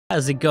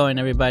How's it going,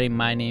 everybody?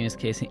 My name is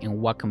Casey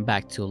and welcome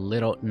back to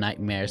Little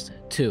Nightmares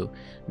 2.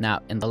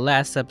 Now, in the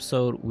last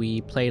episode,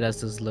 we played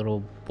as this little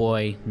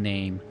boy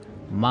named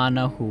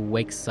Mana who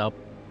wakes up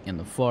in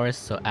the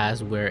forest. So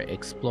as we're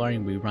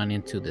exploring, we run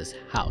into this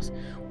house.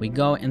 We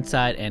go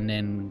inside and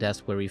then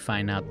that's where we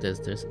find out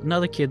there's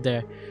another kid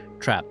there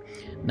trapped.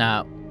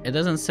 Now, it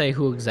doesn't say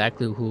who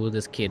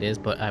this kid is,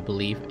 but I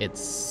believe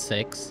it's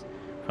 6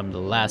 from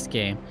the last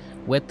game.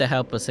 With the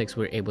help of 6,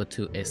 we're able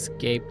to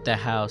escape the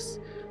house,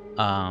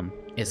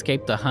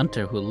 escape the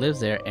hunter who lives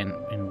there,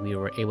 and we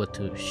were able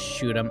to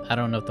shoot him. I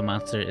don't know if the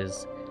monster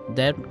is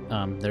dead.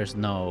 There's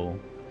no,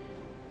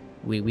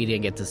 we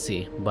didn't get to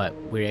see, but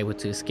we're able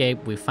to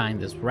escape. We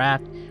find this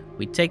raft,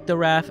 we take the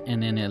raft,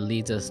 and then it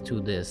leads us to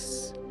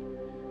this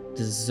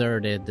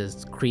deserted,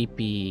 this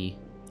creepy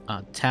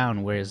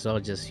town where it's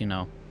all just, you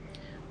know,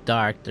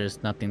 dark.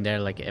 There's nothing there.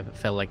 Like it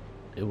felt like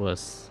it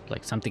was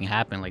like something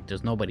happened, like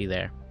there's nobody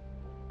there.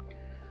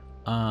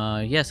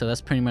 Yeah, so that's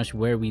pretty much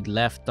where we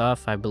left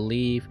off. I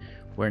believe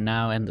we're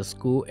now in the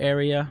school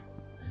area.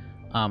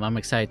 I'm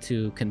excited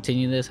to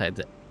continue this.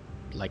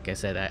 Like I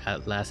said,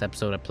 last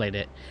episode I played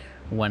it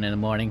 1 in the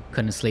morning,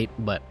 couldn't sleep,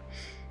 but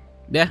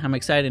yeah, I'm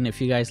excited. And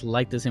if you guys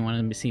like this and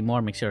want to see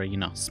more, make sure, you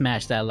know,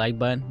 smash that like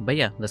button. But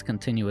yeah, let's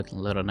continue with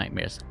Little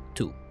Nightmares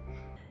 2.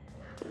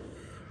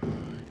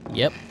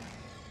 Yep,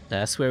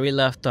 that's where we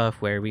left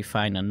off, where we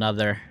find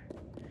another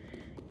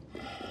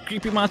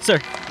creepy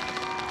monster.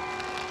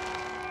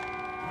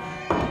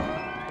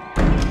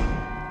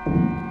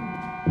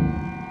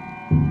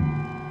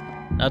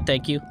 No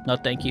thank you, no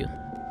thank you.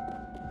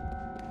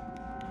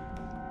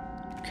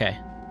 Okay.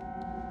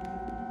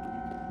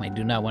 I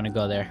do not want to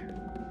go there.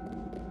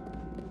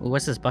 Ooh,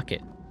 what's this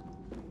bucket?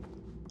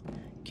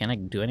 Can I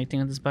do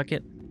anything with this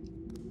bucket?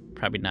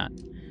 Probably not.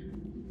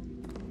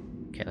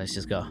 Okay, let's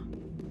just go.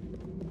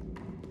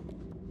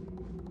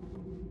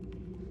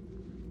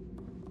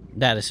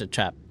 That is a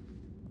trap.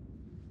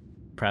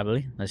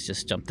 Probably. Let's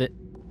just jump it.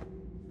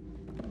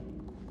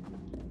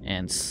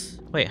 And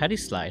wait, how do you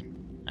slide?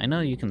 I know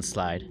you can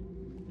slide.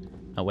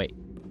 Oh, wait.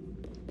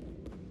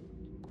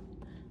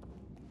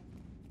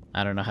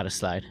 I don't know how to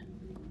slide.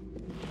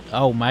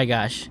 Oh my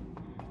gosh.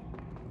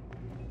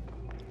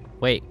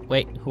 Wait,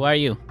 who are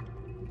you?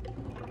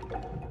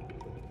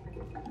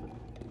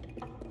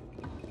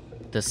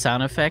 The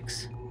sound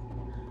effects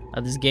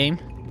of this game?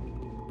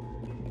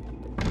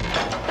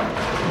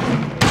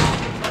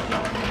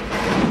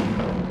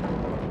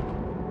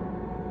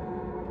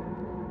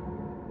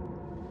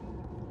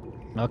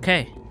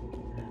 Okay.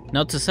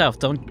 Note to self,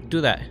 don't do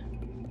that.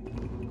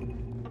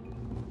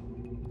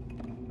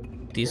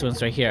 These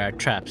ones right here are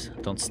traps.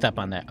 Don't step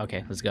on that.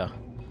 Okay, let's go.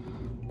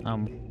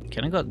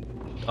 Can I go?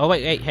 Oh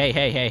wait, hey.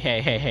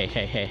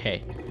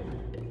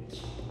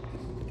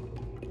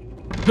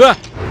 Ah!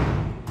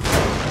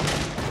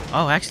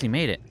 Oh, I actually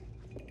made it.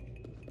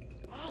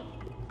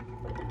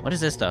 What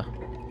is this though?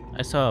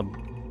 I saw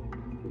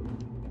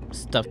a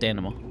stuffed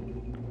animal.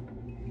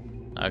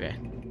 Okay.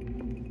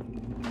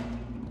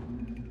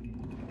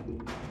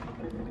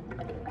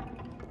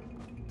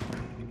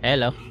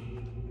 Hello.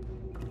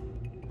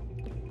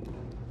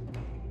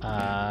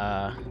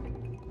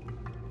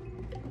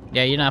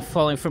 Yeah, you're not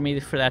falling for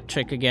me for that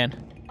trick again.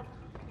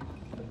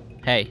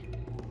 Hey.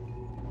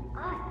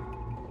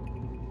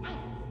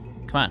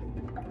 Come on.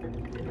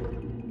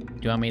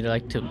 Do you want me to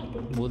like to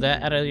move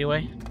that out of your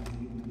way?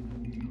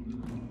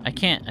 I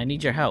can't. I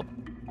need your help.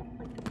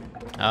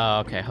 Oh,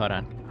 okay. Hold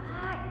on.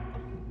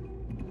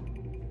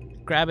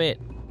 Grab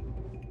it.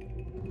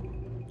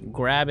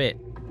 Grab it.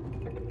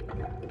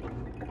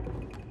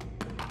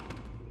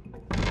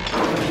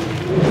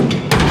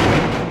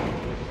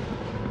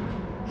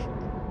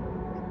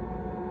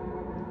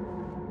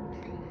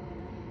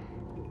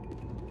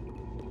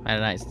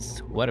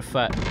 Nice. What a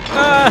fuck.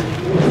 Ah!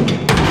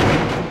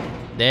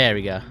 There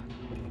we go.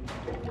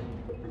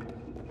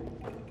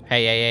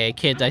 Hey,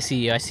 kids, I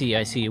see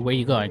you. Where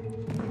you going?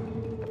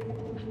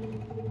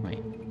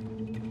 Wait.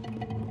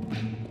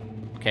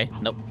 Okay,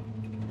 nope.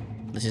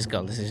 Let's just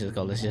go. Do.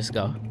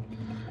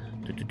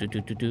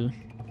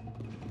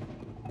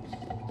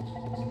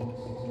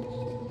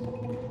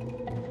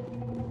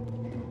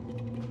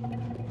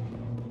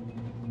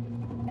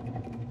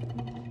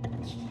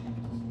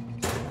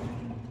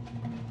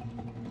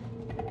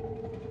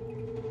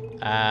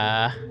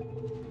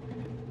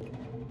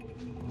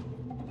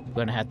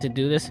 I'm gonna have to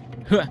do this.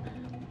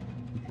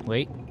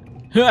 Wait.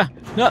 No.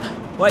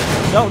 Wait.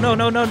 No. No.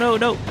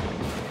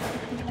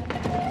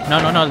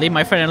 Leave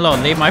my friend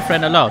alone. Leave her.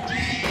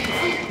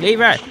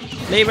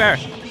 Leave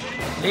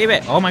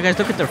it. Oh my gosh,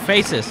 look at their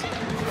faces.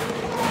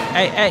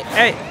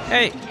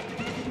 Hey.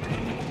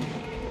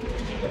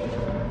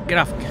 Get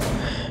off.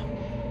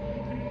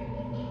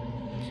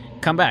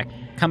 Come back.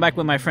 Come back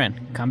with my friend.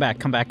 Come back.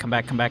 Come back.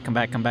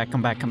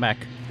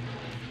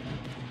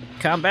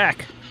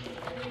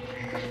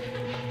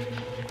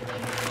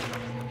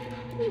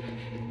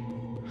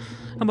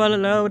 I'm all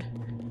alone.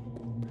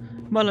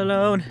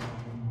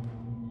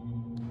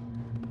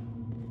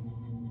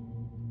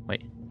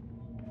 Wait.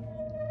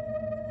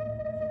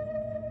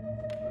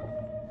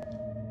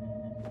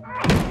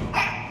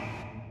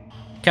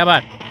 Come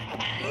on.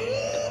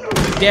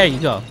 There you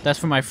go. That's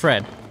for my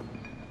friend.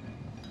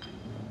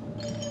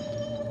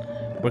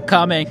 We're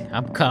coming.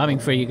 I'm coming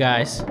for you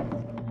guys.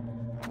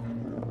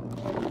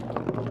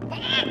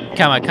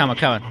 Come on, come on,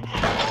 come on.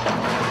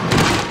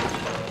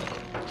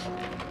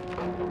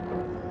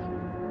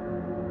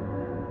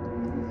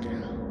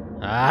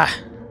 Ah.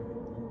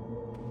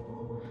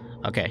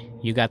 Okay,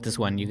 you got this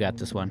one. You got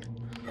this one.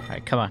 All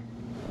right, come on.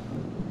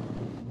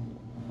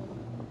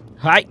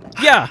 Hi.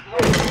 Yeah.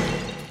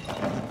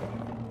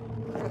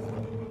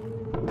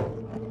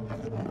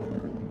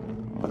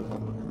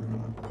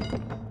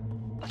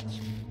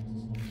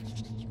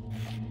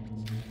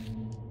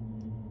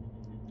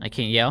 I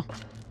can't yell.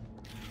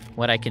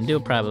 What I can do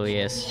probably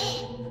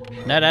is...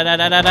 No, no, no,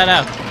 no, no, no,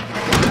 no.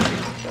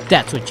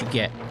 That's what you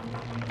get.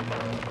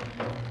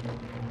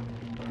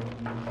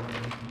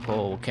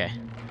 Oh, okay.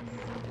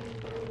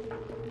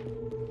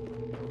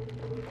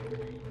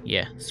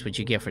 Yeah, that's what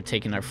you get for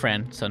taking our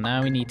friend. So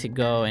now we need to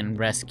go and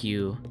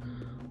rescue...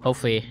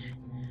 Hopefully,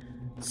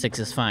 6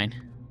 is fine.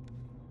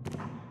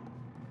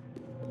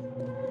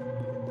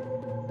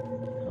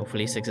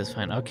 Hopefully 6 is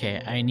fine.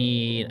 Okay, I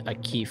need a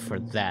key for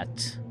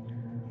that.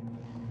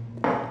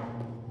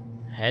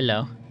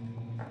 Hello.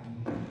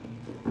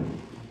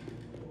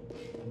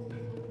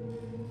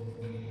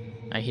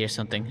 I hear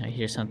something. I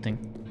hear something.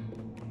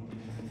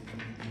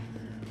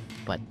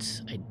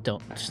 But I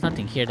don't... There's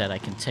nothing here that I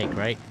can take,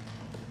 right?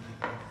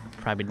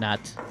 Probably not.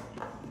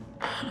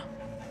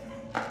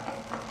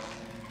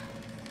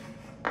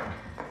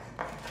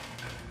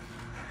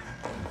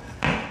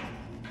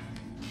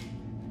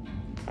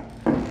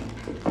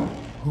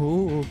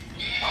 Ooh.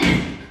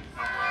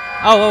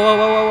 Oh, whoa, whoa,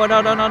 whoa, whoa,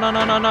 no, no, no, no,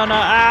 no, no, no, no.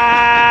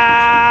 Ah!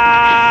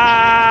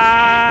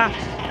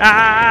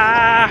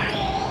 Ah!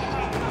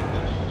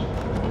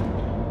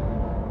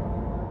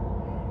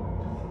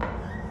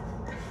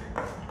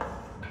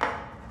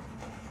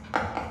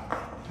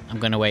 I'm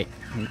gonna wait.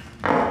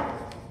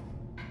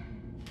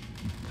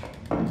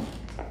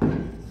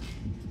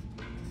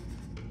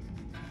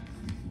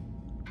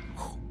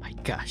 Oh my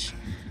gosh.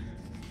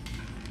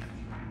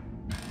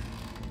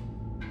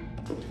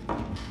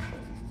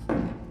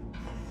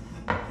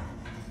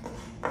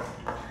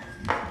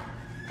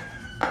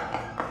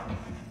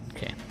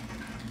 Okay.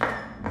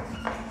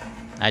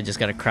 I just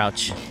gotta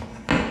crouch.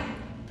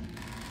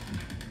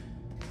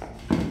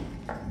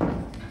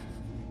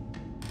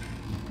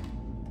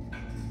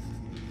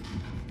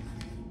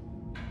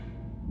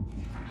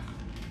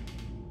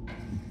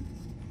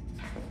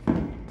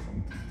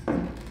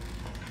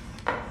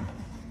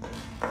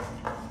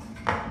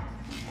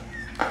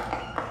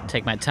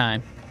 Take my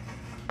time.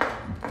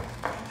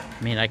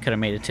 I mean, I could have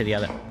made it to the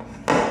other.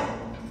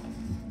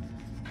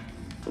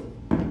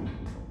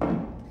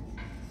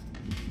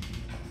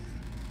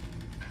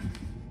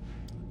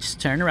 Just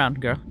turn around,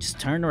 girl. Just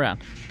turn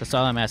around. That's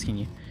all I'm asking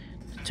you.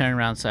 Turn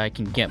around so I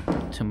can get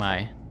to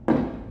my...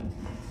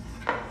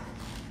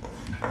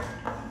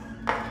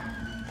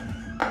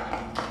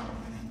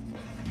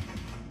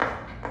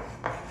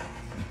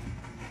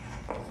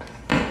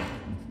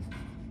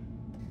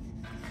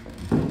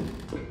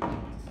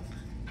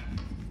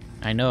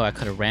 I know I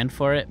could have ran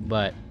for it,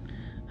 but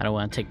I don't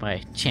want to take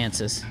my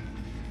chances.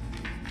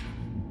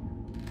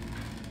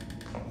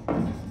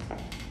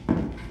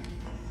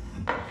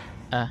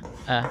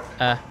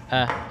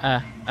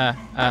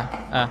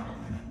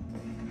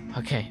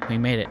 Okay, we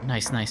made it.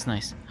 Nice, nice,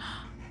 nice.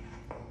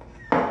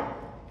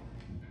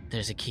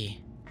 There's a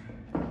key.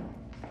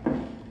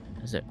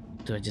 Is it?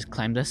 Do I just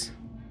climb this?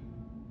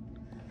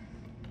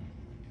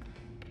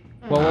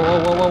 Whoa,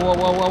 whoa, whoa, whoa,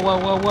 whoa, whoa, whoa,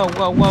 whoa, whoa,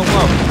 whoa, whoa,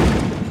 whoa.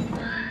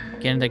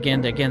 Get in there, get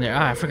in there, get in there.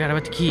 Ah, I forgot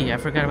about the key. I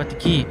forgot about the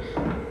key.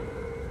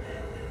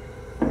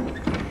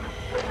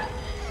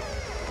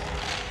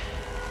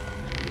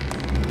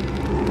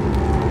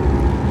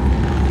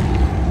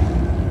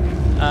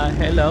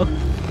 Hello.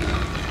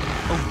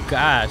 Oh,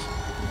 gosh.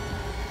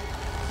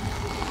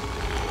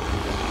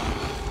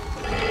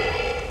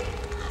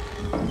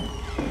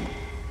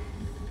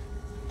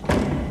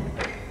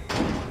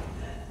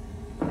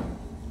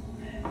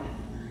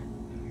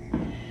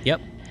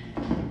 Yep.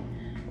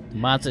 The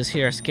monsters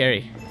here are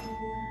scary.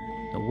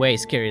 They're way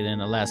scarier than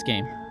the last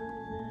game.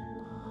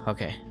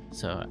 Okay,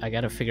 so I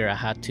gotta figure out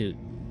how to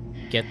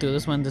get through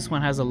this one. This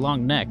one has a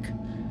long neck.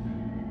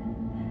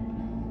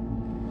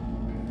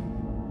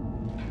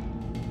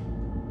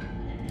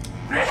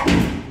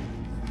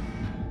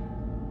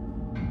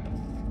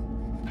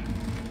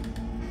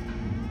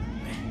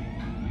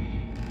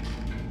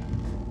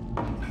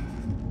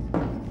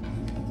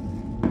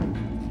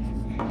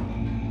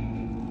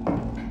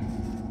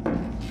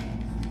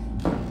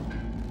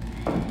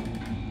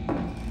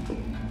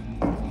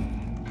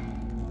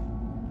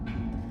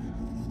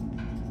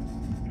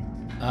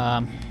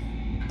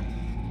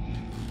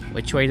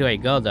 Which way do I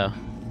go, though?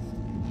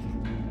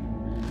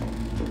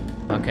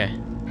 Okay.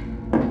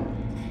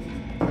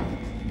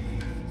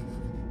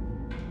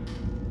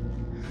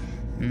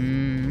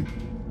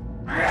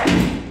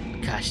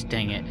 Gosh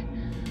dang it.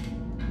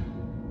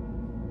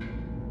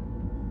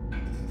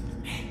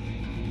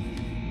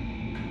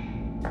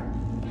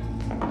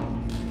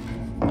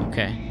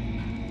 Okay.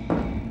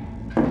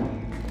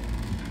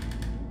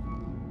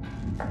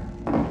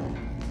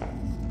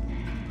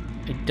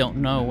 I don't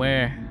know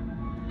where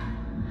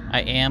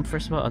I am,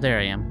 first of all. Oh, there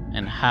I am.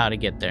 And how to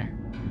get there.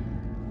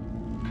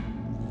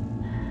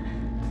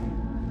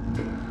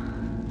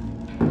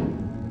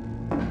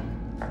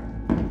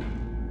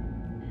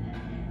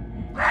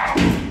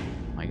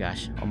 Oh my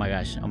gosh. Oh my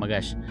gosh. Oh my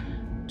gosh.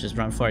 Just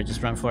run for it.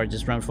 Just run for it.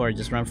 Just run for it.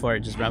 Just run for it.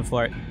 Just run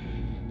for it.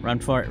 Run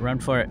for it. Run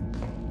for it.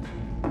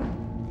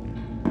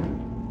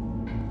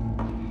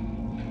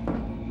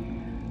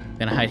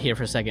 Gonna hide here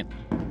for a second.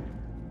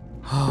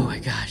 Oh my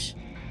gosh.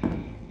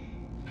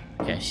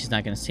 Okay, she's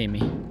not gonna see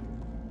me.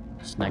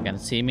 She's not gonna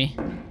see me.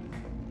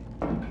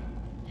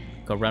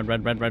 Go run,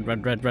 run, run, run,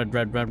 run, run, run,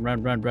 run, run,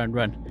 run, run, run,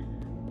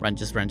 run. Run,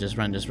 just run, just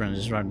run, just run,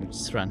 just run,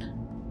 just run.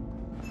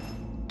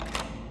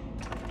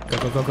 Go,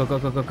 go, go, go, go,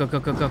 go, go, go,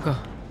 go, go, go.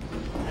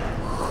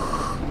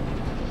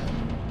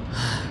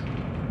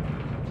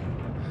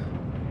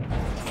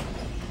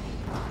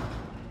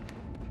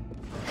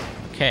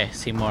 Okay,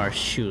 see more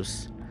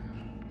shoes.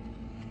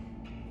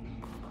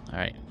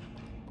 Alright.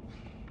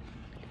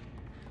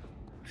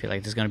 I feel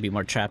like there's gonna be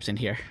more traps in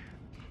here.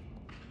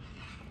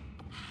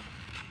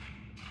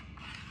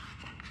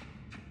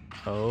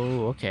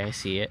 Oh, okay, I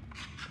see it.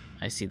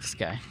 I see this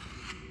guy.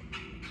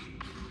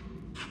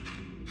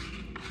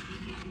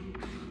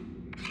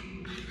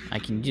 I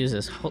can use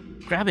this.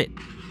 Grab it.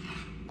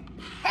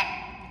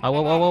 Oh,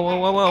 whoa, whoa, whoa, whoa,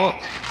 whoa, whoa.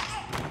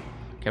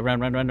 Okay,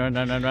 run, run, run, run,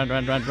 run, run, run,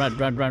 run, run, run,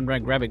 run, run,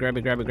 run. Grab it, grab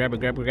it, grab it, grab it,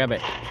 grab it, grab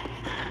it.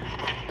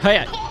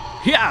 Hiya!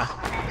 Yeah!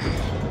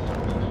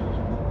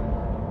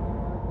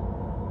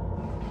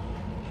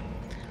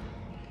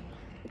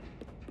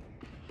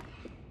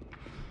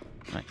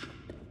 Right.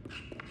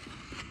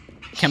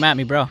 Come at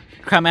me, bro.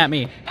 Come at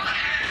me.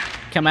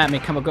 Come at me.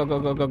 Come on, go, go,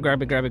 go, go.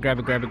 Grab it, grab it, grab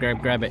it, grab it, grab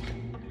it, grab it.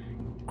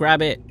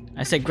 Grab it.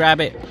 I said grab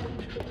it.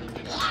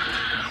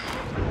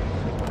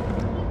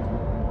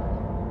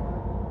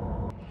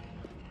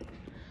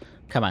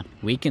 Come on.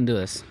 We can do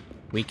this.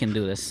 We can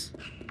do this.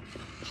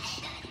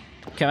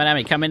 Coming at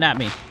me. Coming at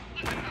me.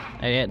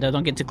 Hey,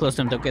 don't get too close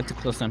to him. Don't get too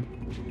close to him.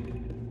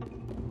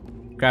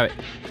 Grab it.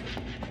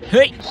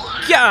 Hey!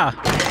 Yeah!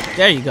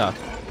 There you go.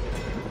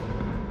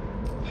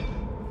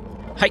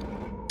 Hey!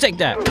 Take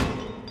that!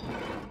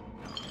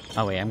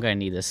 Oh wait, I'm gonna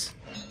need this.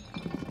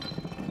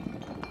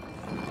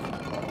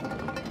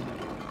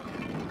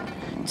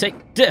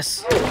 Take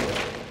this!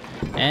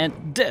 And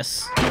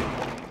this!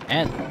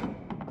 And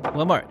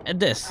one more, and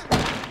this.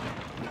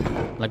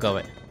 Let go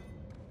of it.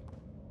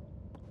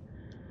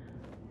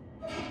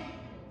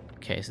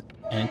 Okay, is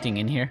anything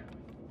in here?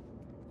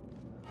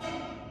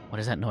 What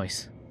is that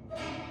noise?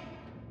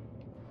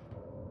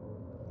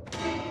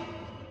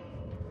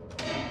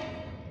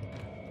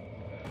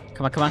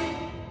 Come on, come on.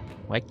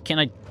 Why can't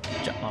I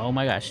jump? Oh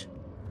my gosh.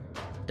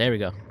 There we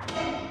go.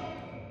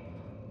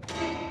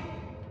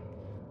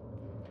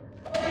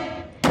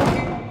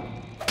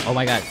 Oh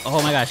my god.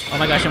 Oh my gosh. Oh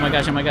my gosh. Oh my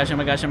gosh. Oh my gosh. Oh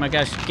my gosh. Oh my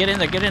gosh. Get in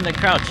there. Get in there.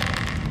 Crouch.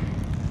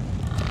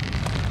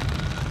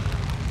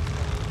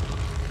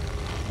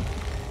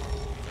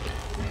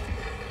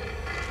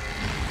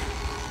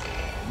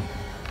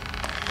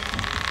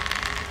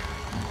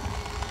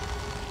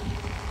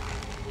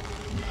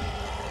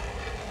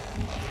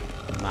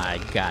 My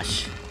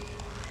gosh.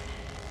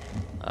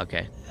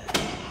 Okay.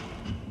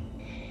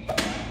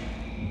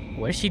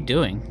 What is she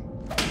doing?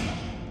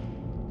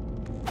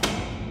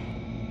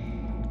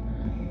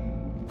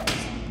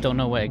 Don't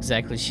know what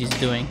exactly she's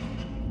doing.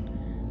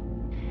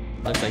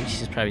 Looks like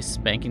she's probably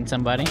spanking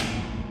somebody.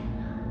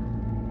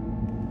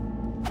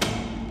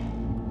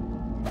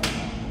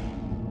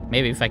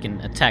 Maybe if I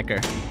can attack her.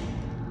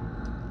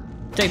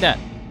 Take that.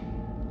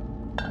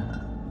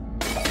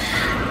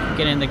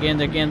 Get in there, get in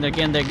there, get in there,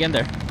 get in there, get in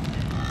there.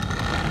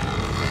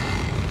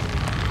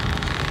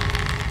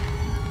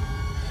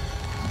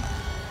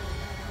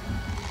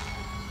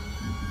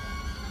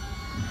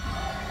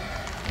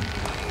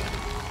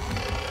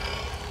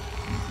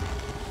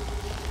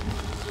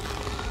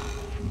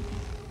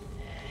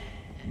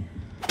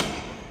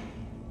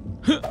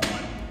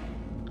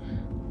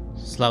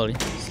 Slowly,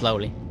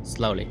 slowly,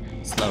 slowly,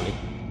 slowly.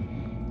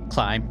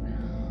 Climb.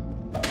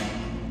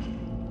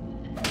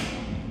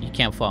 You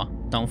can't fall.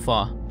 Don't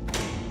fall.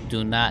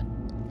 Do not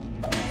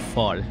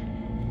fall.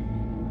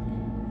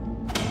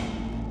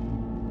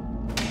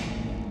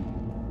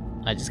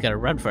 I just gotta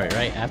run for it,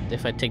 right? After,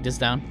 if I take this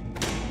down.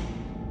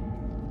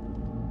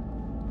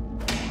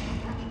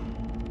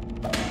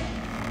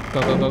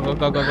 Go, go, go, go,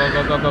 go, go,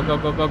 go, go, go, go,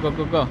 go, go, go,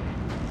 go, go.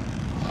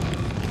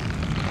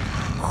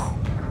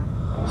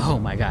 Oh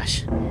my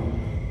gosh.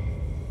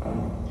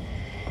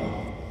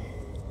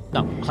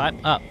 No, climb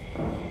up.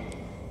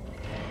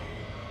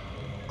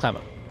 Climb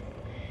up.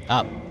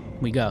 Up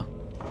we go.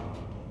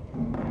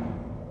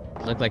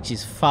 Look like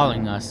she's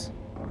following us.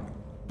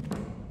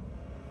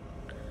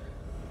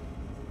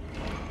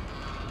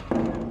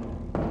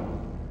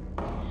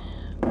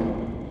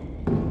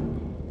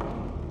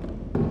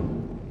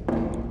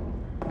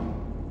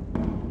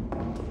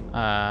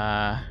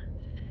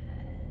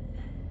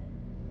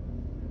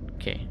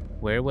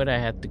 Where would I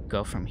have to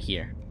go from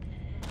here?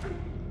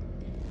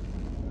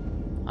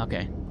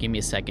 Okay, give me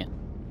a second.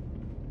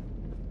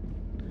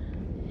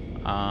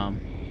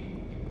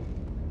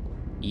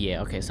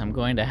 Yeah, okay, so I'm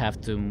going to have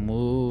to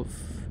move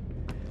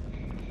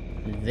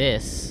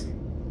this.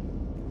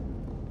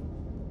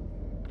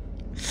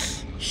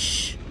 Shh,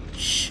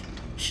 shh,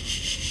 shh,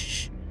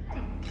 shh.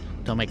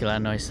 Don't make a lot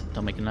of noise.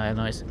 Don't make a lot of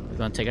noise. We're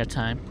gonna take our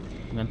time.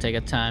 We're gonna take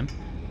our time.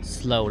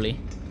 Slowly.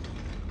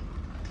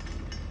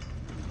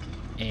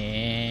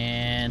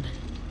 And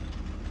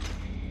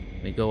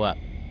we go up.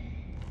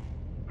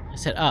 I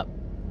said up.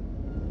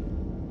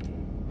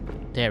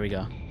 There we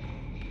go.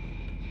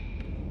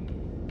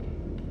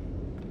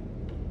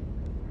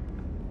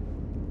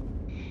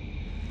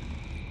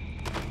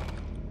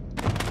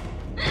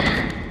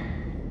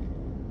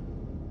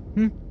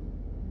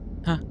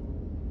 Huh?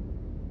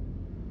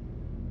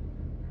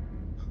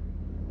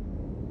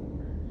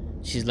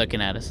 She's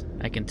looking at us.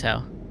 I can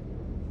tell.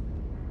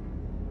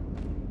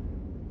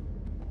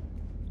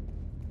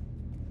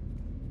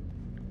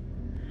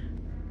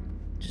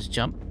 Just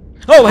jump.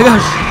 Oh my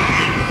gosh!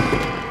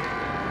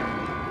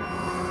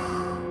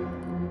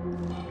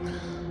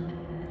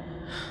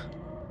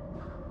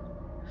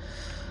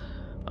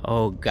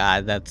 Oh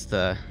god, that's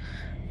the...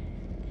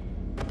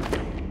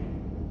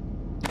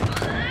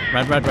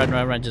 Run, run, run,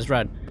 run, run, just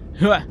run.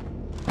 Go,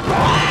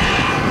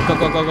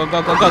 go, go, go,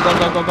 go, go, go, go,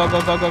 go, go,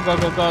 go, go, go, go,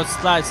 go, go,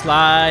 slide,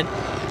 slide.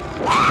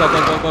 Go, go,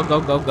 go, go,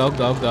 go, go,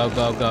 go, go,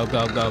 go, go,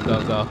 go, go, go,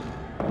 go.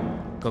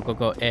 Go, go,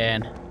 go,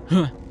 and...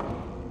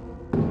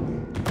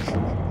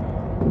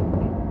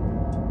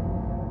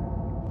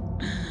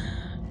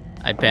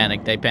 I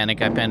panicked,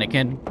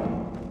 and...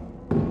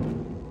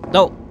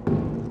 No!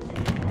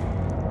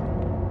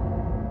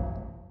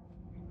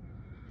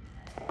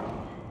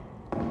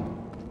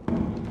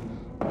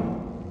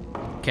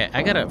 Okay,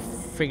 I gotta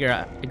figure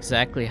out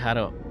exactly how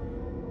to...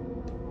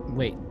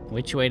 Wait,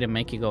 which way to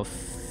make it go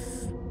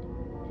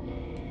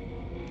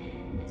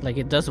like,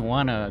 it doesn't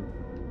want to...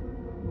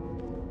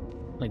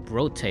 like,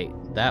 rotate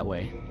that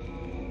way.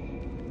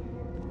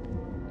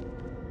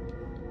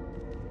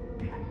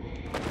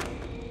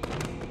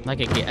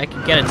 Like, I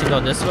can get it to go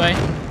this way.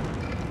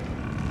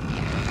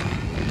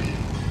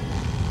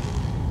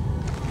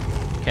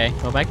 Okay,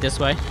 go back this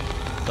way.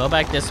 Go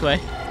back this way.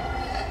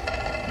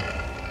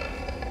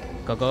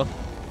 Go, go.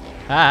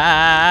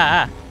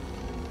 Ah!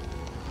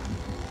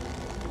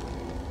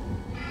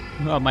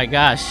 Oh my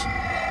gosh.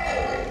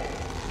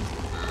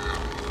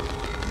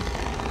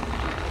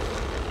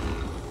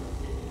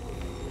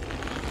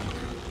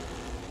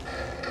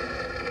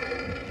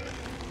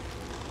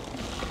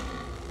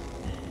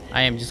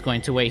 I am just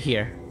going to wait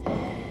here.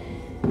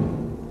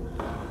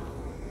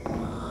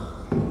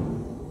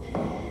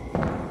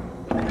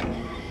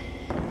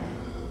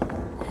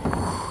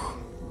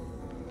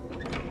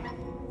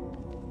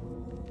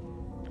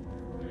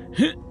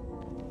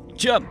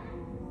 Jump!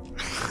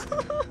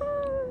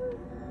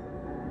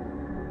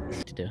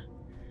 To do.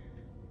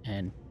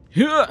 And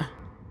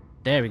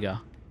there we go.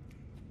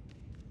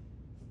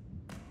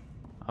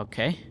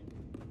 Okay.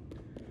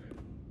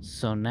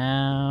 So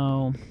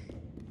now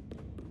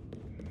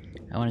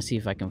I want to see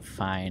if I can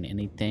find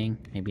anything.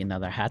 Maybe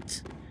another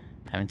hat.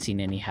 Haven't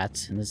seen any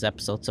hats in this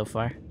episode so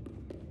far.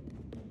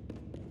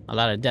 A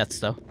lot of deaths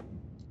though.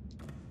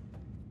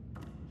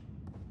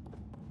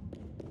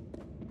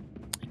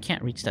 I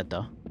can't reach that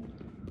though.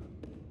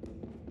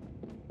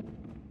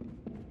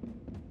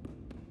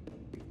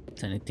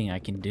 Is there anything I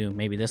can do?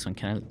 Maybe this one.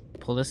 Can I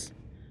pull this?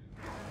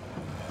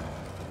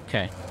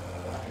 Okay.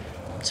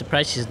 I'm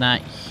surprised she's not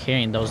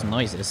hearing those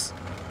noises.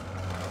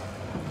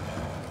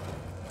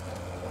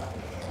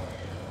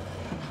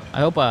 I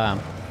hope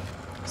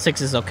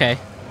 6 is okay.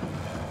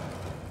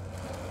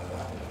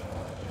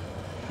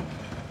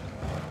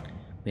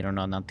 We don't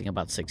know nothing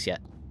about 6 yet.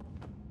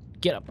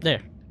 Get up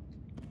there.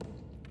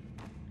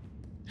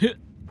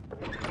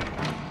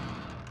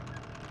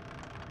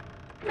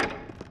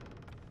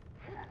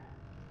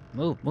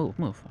 Move, move,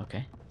 move.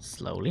 Okay,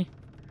 slowly.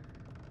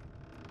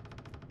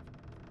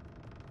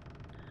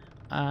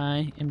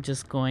 I am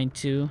just going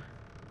to...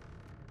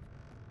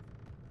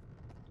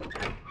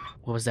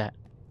 What was that?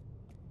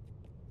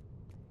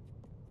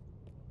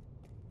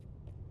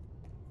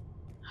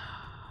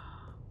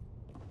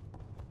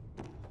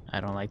 I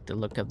don't like the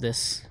look of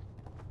this.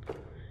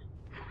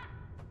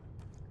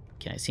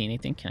 Can I see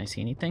anything? Can I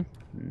see anything?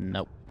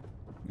 Nope.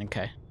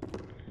 Okay.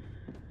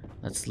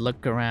 Let's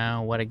look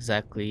around. What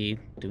exactly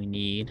do we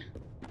need?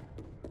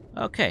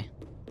 Okay.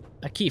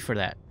 A key for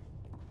that.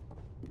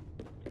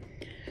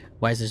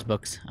 Why is this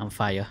box on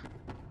fire?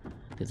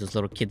 Did those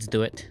little kids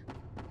do it?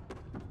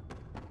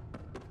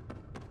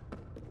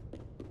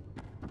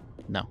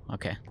 No.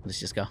 Okay. Let's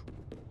just go.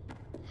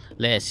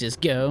 Let's just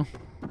go.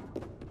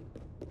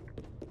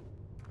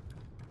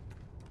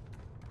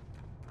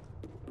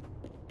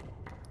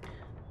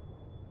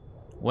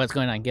 What's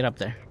going on? Get up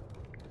there.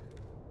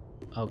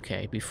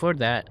 Okay, before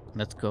that,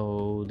 let's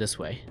go this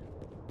way.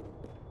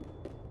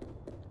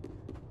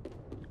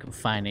 Can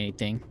find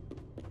anything.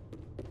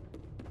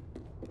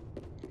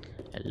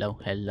 Hello,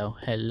 hello,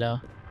 hello.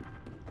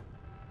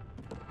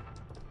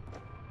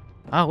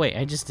 Oh wait,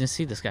 I just didn't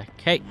see this guy.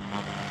 Hey.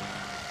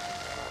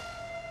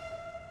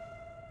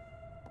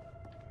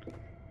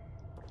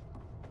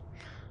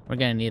 We're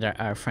gonna need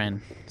our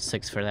friend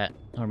 6 for that.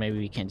 Or maybe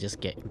we can't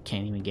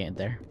even get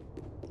there.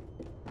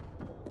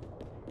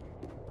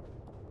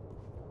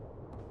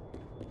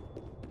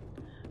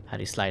 How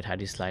do you slide? How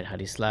do you slide? How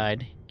do you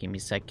slide? Give me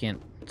a second.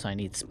 So I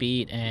need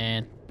speed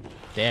and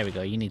there we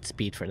go. You need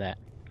speed for that.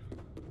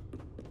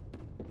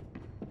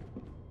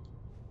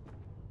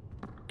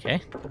 Okay,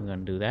 we're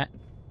gonna do that.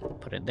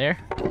 Put it there.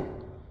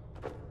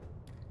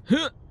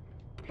 Huh.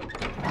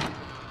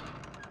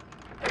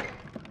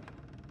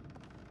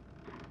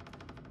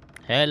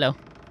 Hello.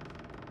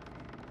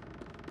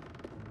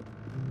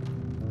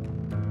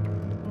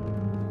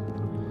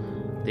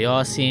 The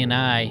all-seeing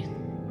eye.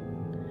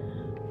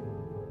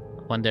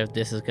 Wonder if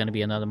this is gonna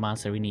be another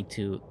monster we need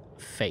to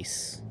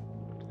face.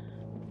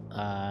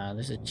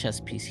 There's a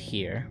chest piece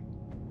here.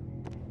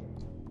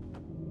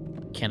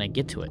 Can I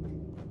get to it?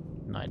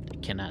 No, I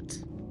cannot.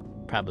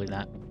 Probably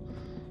not.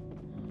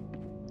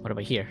 What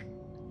about here?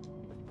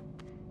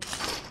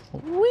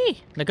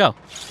 Whee! Let go.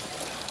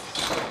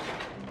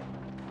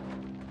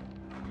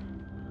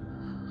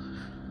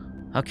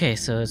 Okay,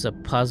 so there's a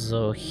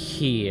puzzle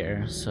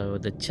here. So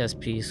the chess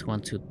piece,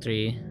 1, 2,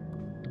 3.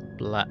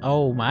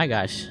 Oh my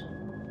gosh.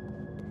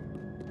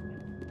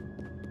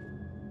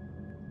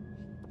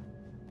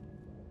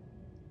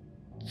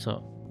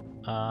 So,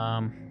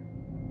 I'm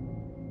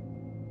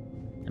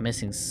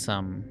missing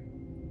some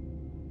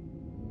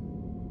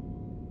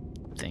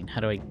thing. How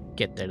do I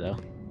get there though?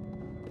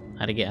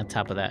 How to get on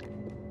top of that?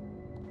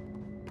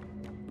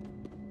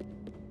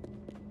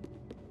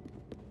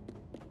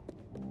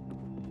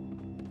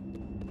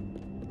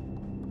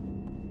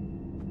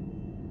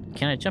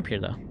 Can I jump here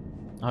though?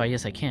 Oh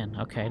yes I can.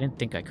 Okay, I didn't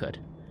think I could.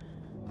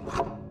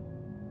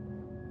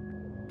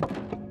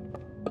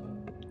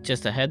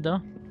 Just ahead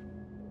though?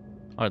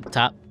 Or the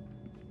top?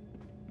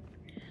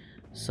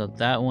 So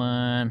that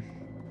one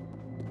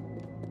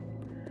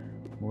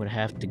would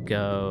have to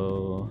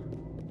go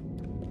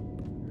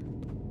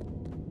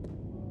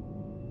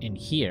in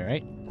here,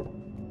 right?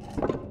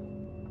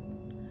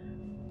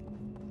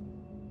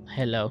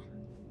 Hello.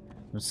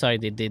 I'm sorry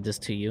they did this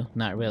to you.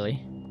 Not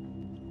really.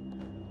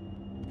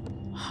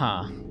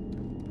 Huh.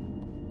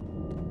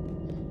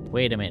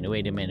 Wait a minute,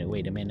 wait a minute,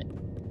 wait a minute.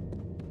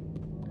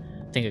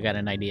 I think I got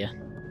an idea.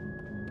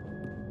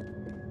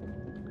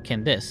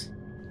 Can this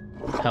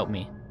help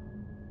me?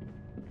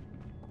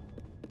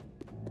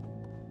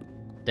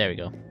 There we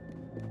go.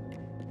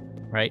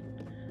 Right?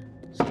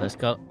 So let's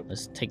go.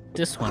 Let's take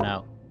this one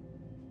out.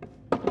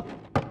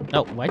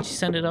 Oh, why'd you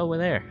send it over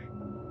there?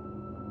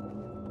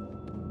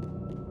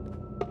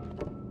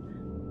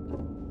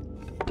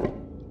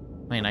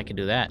 I mean, I could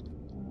do that.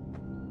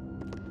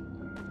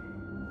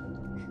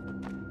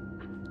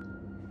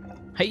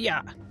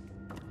 Hey-ya!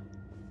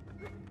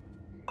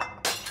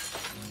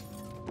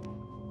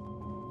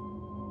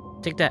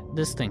 Take that,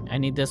 this thing. I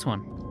need this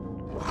one.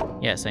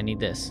 Yes, I need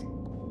this.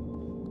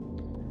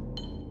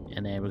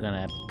 And then we're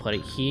gonna put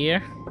it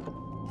here.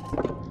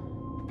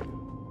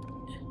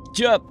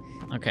 Jump!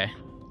 Okay.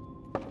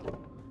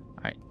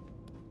 Alright.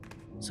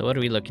 So what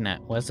are we looking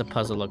at? What does the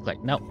puzzle look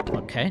like? Nope.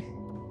 Okay.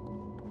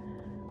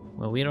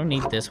 Well, we don't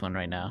need this one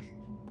right now.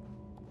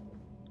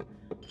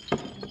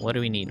 What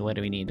do we need? What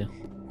do we need?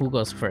 Who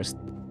goes first?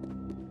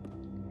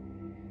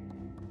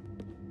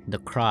 The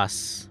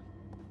cross.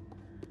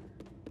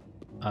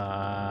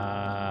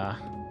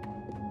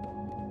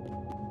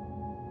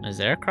 Is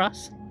there a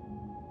cross?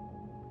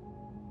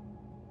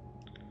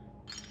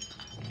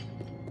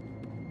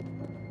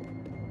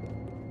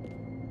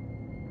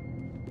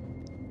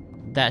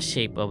 That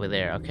shape over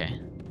there, okay.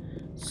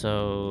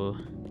 So...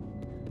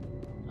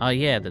 Oh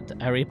yeah,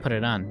 I already put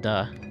it on,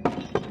 duh.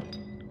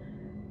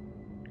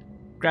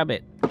 Grab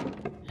it.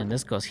 And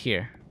this goes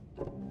here.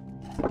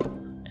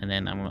 And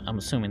then I'm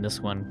assuming this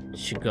one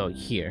should go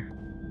here.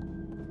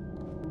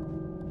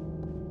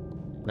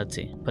 Let's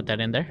see. Put that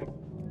in there.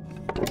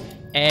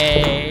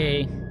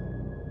 Hey.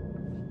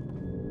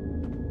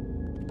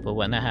 But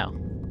what the hell?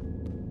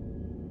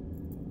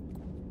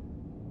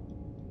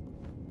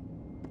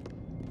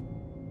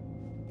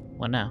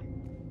 What now?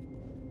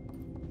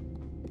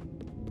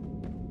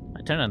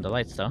 I turned on the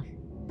lights though.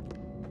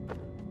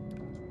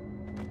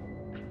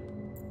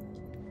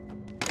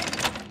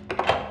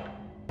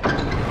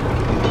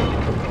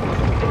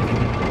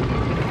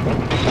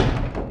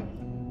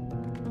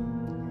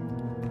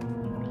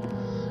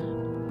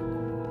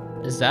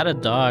 Is that a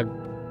dog?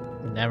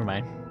 Never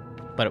mind.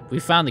 But we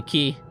found the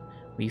key.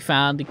 We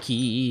found the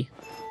key.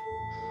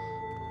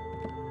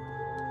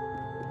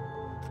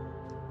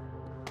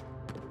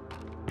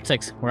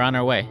 Six, we're on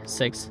our way.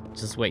 6,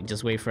 just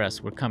wait for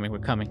us. We're coming, we're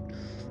coming.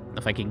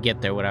 If I can get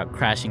there without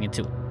crashing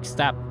into...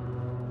 Stop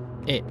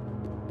it.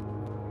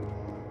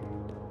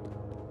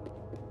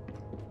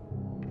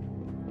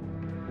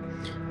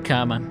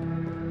 Come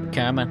on,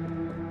 come on.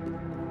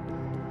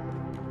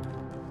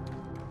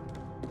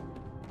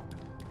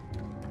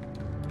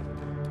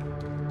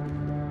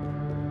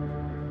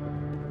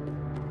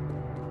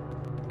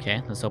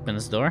 Okay, let's open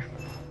this door.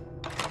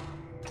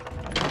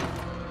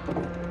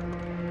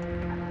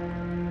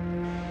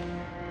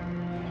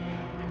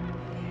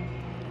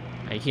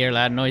 I hear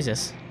loud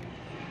noises.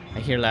 I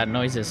hear loud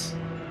noises.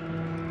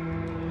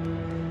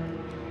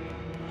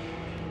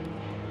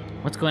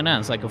 What's going on?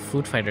 It's like a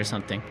food fight or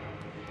something.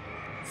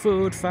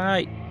 Food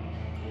fight!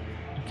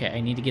 Okay,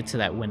 I need to get to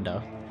that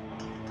window.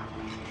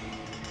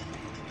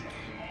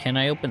 Can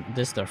I open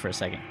this door for a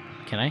second?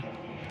 Can I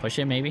push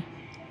it maybe?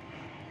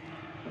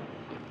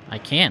 I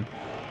can.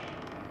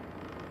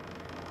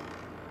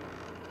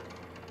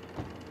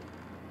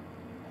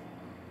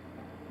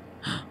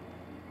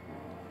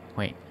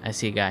 Wait, I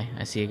see a guy.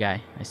 I see a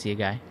guy. I see a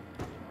guy.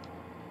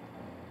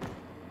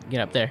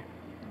 Get up there.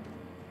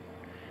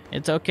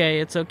 It's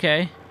okay. It's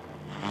okay.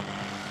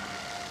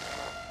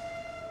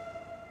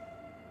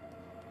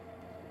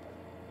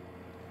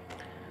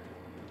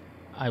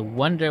 I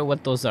wonder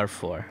what those are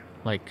for.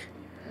 Like,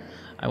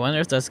 I wonder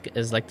if that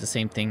is like the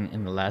same thing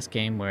in the last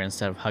game where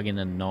instead of hugging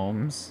the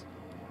gnomes,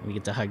 we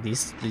get to hug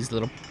these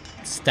little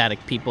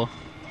static people.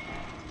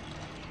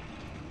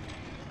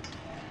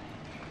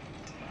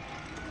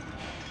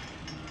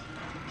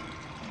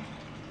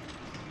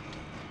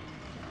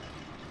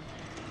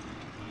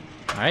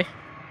 Alright.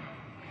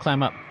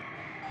 Climb up.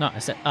 No, I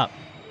said up.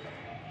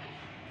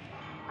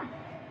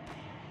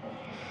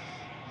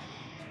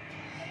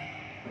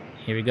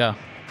 Here we go.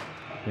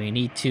 We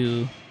need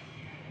to...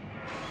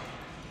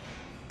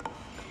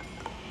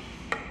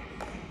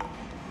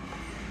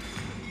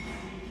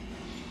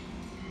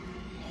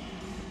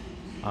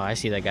 Oh, I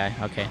see that guy.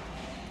 Okay.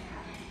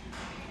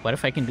 What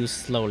if I can do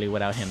slowly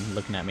without him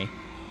looking at me?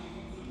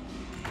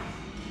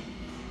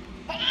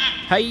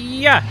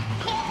 Hiya!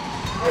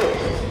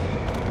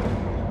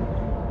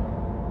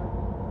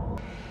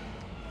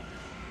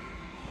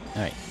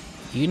 Alright.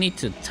 You need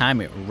to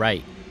time it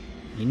right.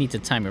 You need to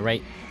time it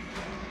right.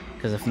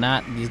 Because if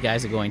not, these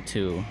guys are going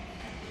to...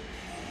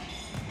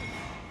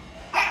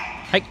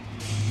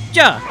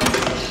 Hiya!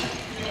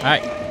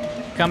 Alright.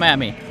 Come at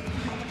me.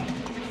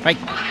 Right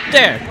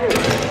there!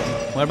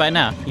 What about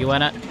now? You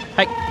wanna...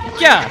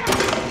 Hiya!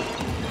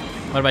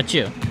 What about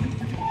you?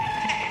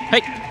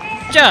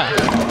 Hiya!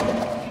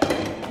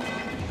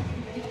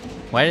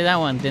 Why did that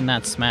one did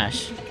not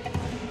smash?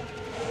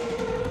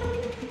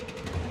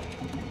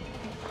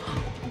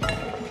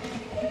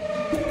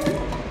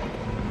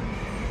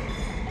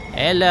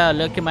 Hello,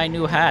 look at my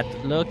new hat.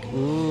 Look,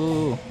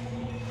 ooh.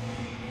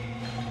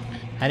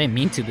 I didn't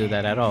mean to do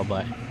that at all,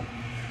 but...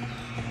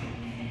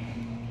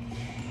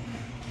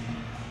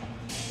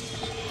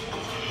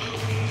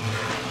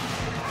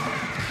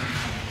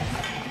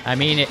 I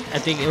mean, I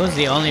think it was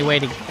the only way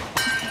to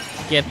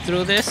get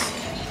through this.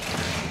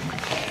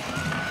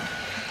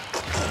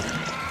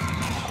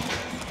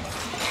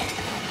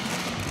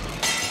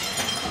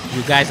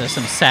 You guys are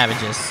some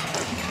savages.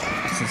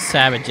 Some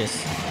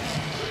savages.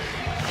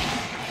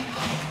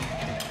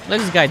 Look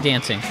at this guy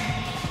dancing.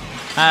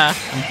 Ah,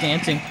 I'm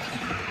dancing.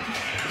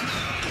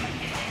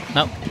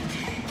 Nope.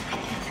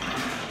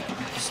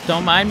 Just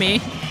don't mind me.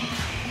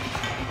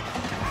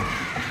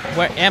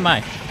 Where am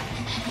I?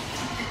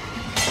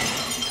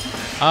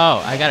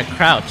 Oh, I gotta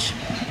crouch.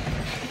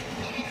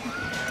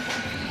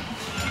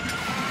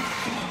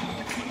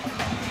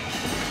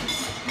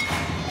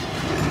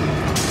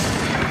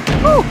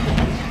 Woo!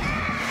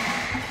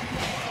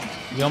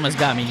 You almost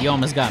got me. You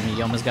almost got me.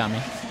 You almost got me.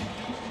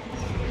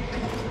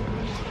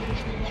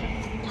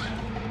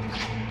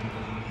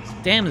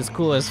 Damn, this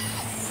school is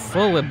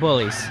full with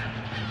bullies.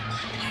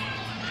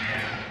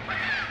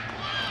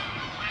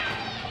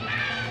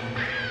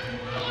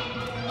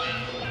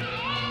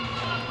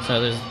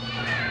 So there's...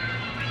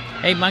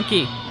 Hey,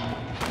 monkey!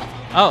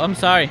 Oh, I'm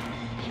sorry.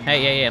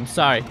 Hey, I'm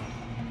sorry.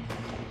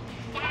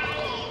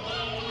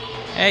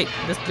 Hey,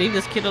 just leave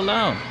this kid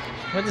alone.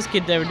 What did this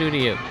kid ever do to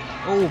you?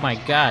 Oh my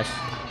gosh.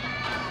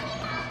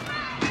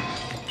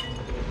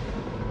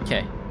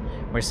 Okay.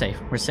 We're safe.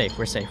 We're safe.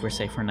 We're safe. We're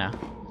safe for now.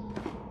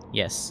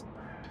 Yes.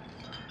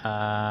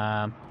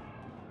 Oh,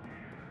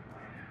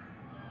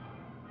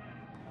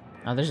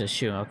 there's a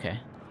shoe. Okay.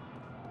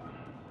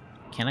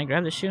 Can I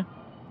grab the shoe?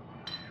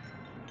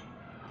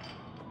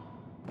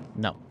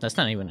 No, that's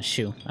not even a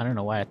shoe. I don't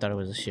know why I thought it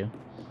was a shoe.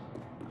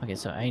 Okay,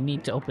 so I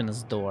need to open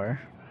this door.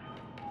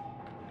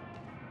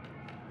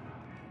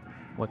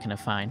 What can I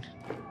find?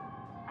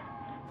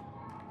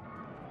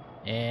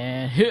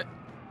 And...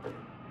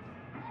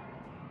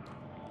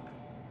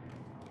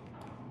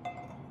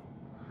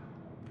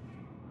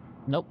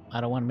 Nope,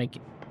 I don't want to make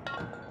it.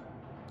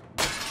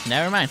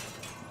 Never mind.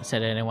 I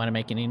said I didn't want to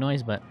make any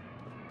noise, but...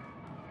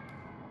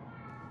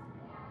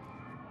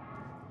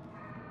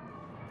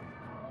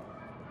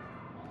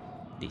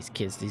 These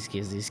kids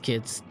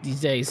these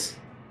days.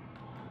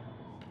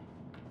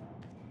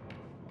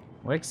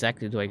 Where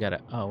exactly do I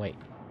gotta... Oh, wait.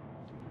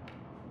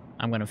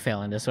 I'm gonna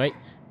fail in this, right?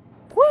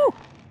 Woo!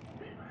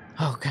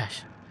 Oh,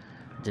 gosh.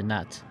 I did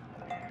not.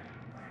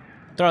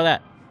 Throw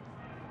that.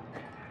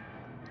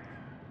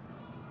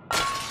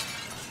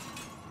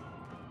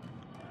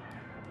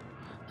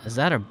 Is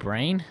that a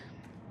brain?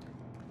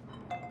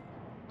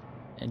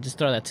 And just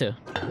throw that too.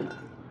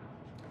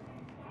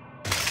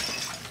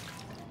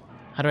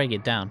 How do I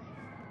get down?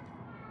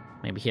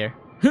 Maybe here.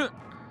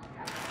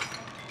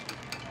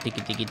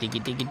 Diggy, diggy, diggy,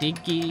 diggy,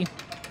 diggy.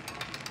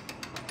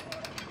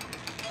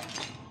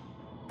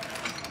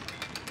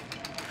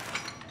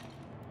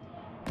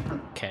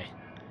 Okay.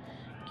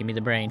 Give me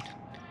the brain.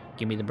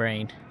 Give me the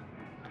brain.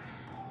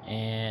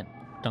 And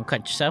don't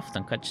cut yourself.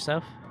 Don't cut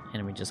yourself.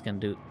 And we're just gonna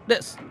do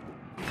this.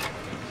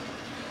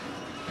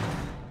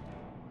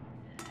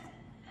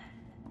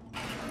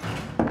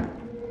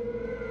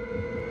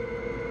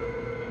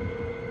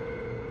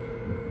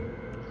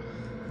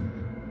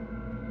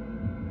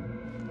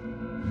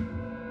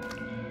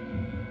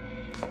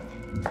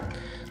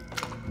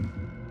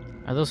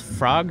 Are those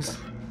frogs?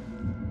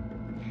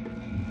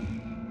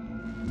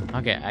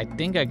 Okay, I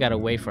think I gotta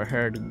wait for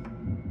her to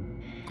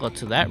go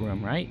to that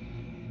room, right?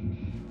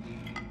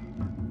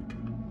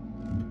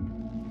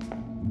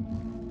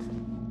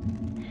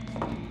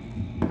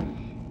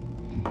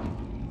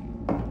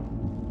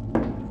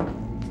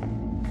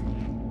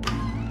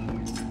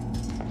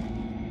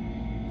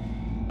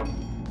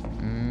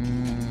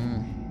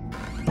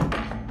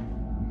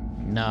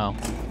 No.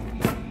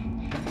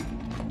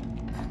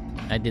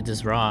 I did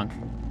this wrong.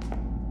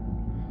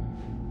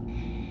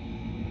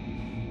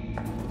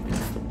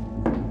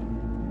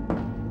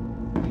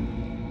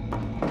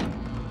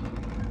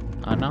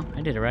 Oh no,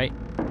 I did it right.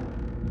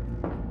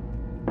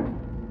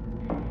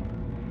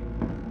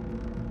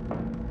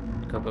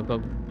 Go, go,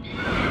 go.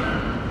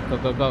 Go,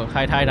 go, go.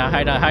 Hide, hide,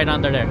 hide, hide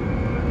under there.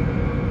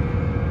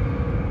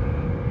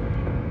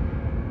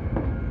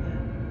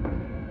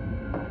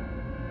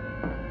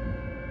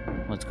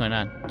 What's going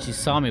on? She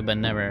saw me but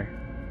never...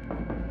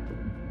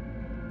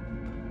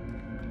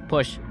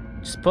 Push.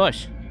 Just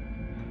push.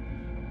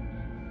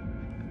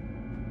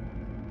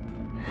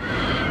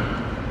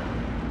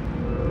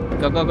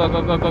 Go, go, go,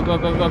 go, go, go, go,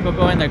 go, go, go,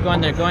 go in there, go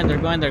in there, go in there,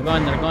 go in there, go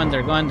in there, go in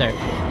there, go in there.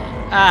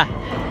 Ah!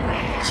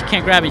 She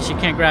can't grab me, she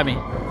can't grab me.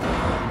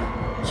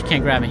 She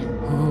can't grab me.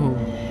 Ooh.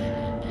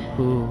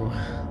 Ooh.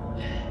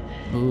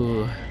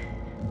 Ooh.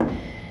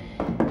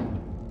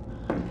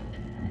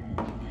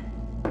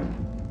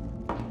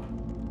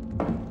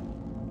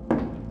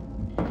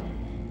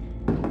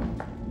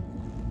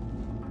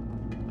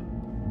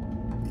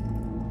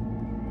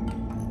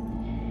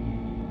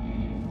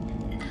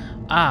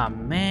 Ah,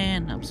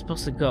 man, I'm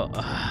supposed to go.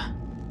 I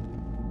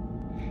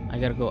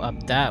gotta go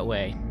up that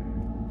way.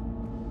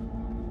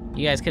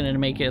 You guys can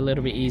make it a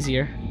little bit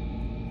easier.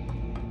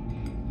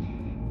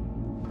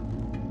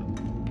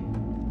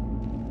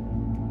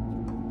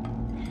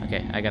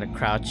 Okay, I gotta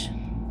crouch.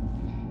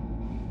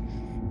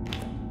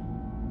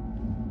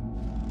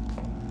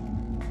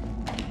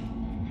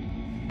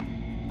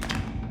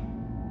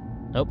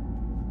 Nope.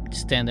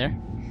 Just stand there.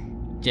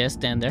 Just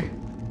stand there.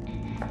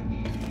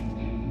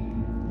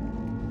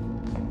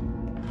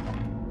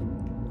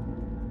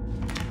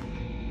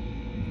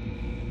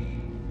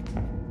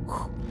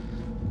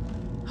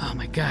 Oh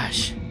my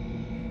gosh.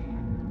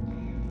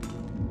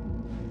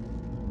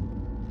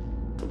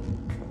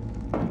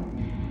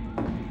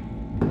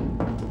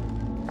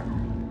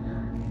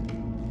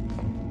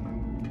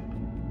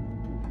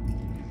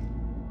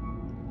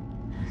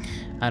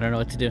 I don't know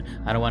what to do.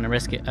 I don't want to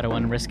risk it. I don't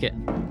want to risk it.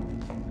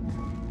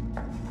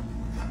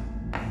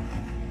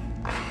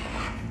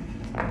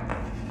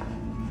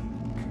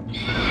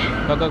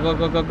 Go, go, go,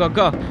 go, go, go,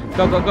 go.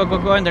 Go, go, go, go,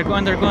 go in there, go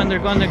in there, go in there,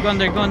 go in there, go in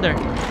there, go in there.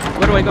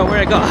 Where do I go?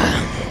 Where do I go?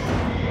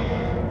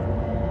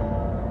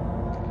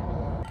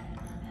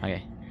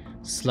 Okay.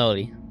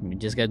 Slowly. We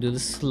just gotta do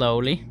this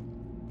slowly.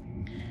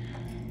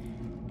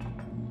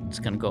 It's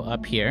gonna go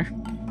up here.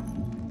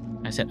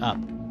 I said up.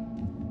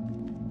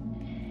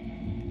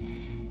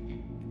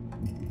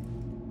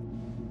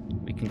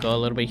 We can go a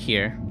little bit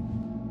here.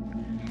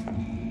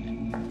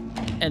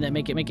 And then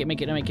make it over here,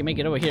 make it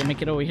over here,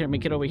 make it over here,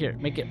 make it over here,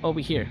 make it over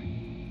here.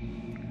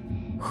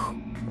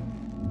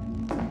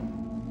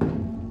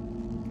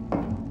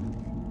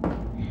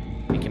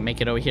 We can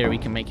make it over here, we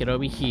can make it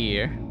over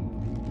here.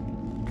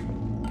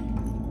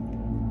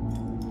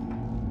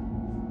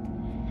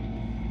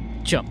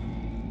 Jump.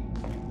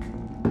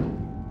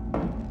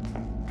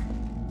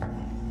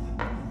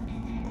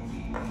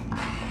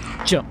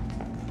 Jump.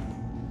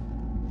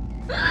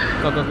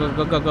 Go, go, go,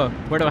 go, go, go.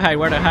 Where do I hide?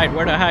 Where do I hide?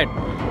 Where do I hide?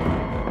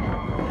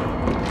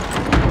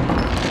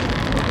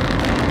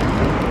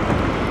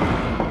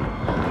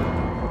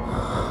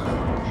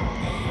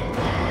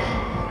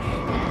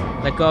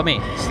 Let go of me.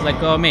 Just let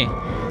go of me.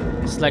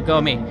 Just let go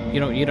of me.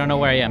 You don't know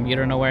where I am. You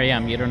don't know where I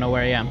am. You don't know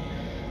where I am.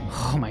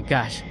 Oh my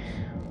gosh.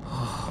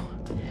 Oh,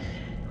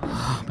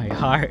 my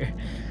heart.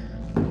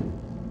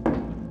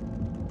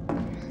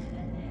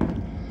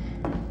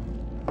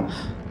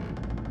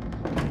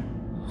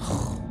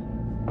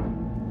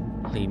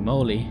 Holy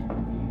moly.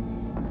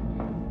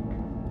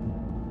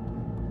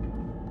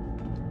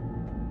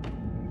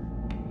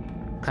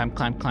 Climb,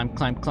 climb, climb,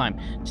 climb, climb.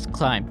 Just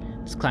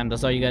climb. Just climb.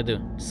 That's all you gotta do.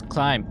 Just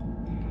climb.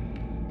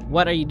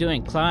 What are you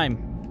doing? Climb.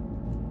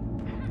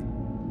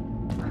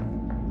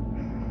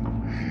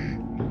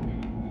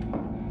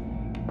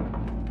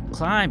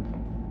 climb.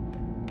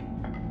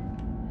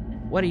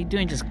 What are you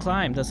doing? Just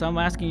climb. That's all I'm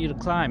asking you to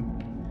climb.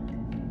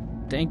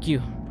 Thank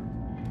you.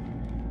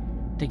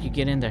 Thank you.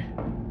 Get in there.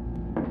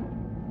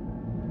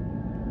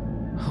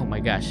 Oh my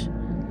gosh.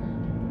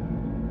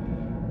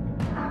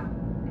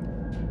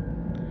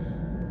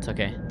 It's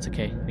okay. It's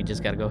okay. We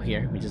just gotta go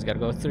here. We just gotta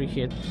go through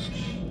here.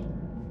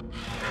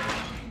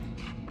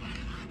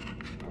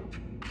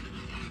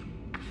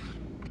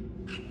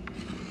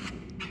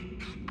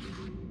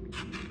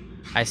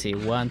 I see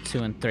 1,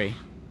 2, and 3.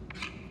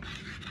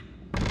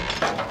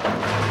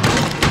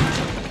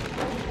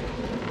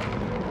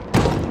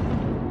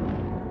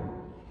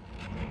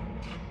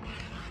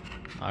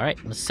 All right,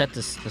 let's set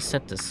this. Let's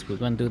set this. We're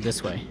going to do it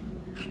this way.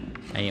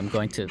 I am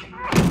going to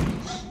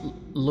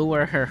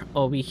lure her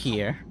over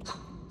here.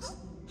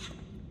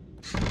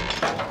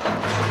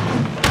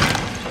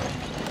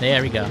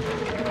 There we go.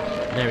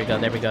 There we go.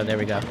 There we go. There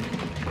we go.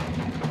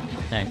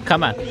 Then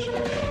come on,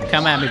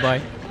 come at me,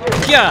 boy.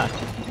 Yeah.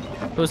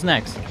 Who's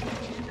next?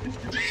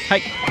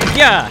 Hi.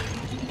 Yeah.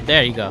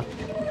 There you go.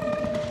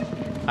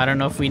 I don't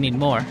know if we need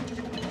more,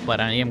 but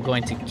I am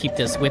going to keep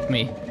this with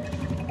me.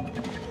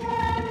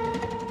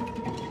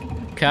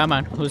 Come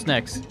on, who's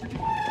next?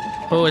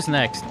 Who is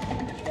next?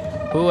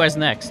 Who is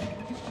next?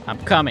 I'm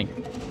coming.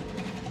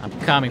 I'm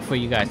coming for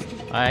you guys.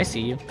 I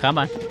see you. Come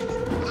on.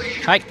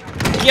 Hi.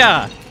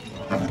 Yeah.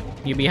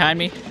 You behind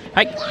me?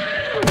 Hi.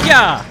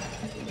 Yeah.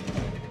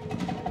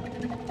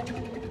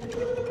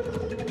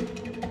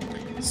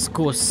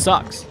 School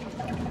sucks.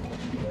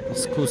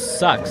 School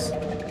sucks.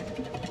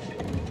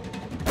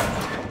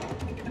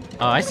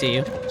 Oh, I see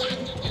you.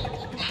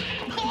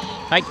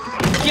 Hi.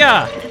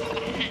 Yeah.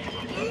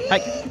 Hi.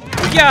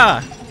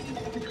 Yeah!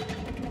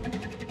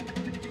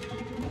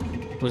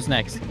 Who's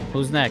next?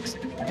 Who's next?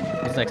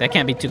 Who's next? I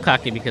can't be too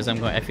cocky because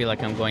I feel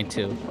like I'm going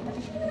to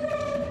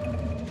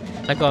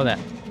let go of that.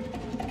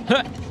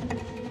 Huh.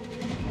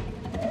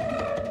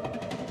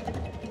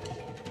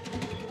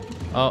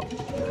 Oh.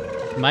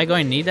 Am I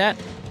going to need that?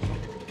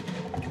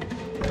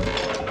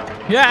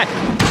 Yeah!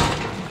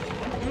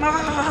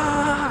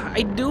 Ah,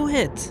 I do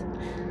it!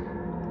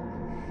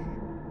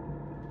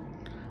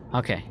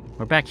 Okay,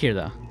 we're back here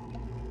though.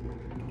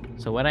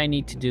 So what I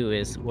need to do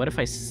is, what if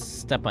I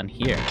step on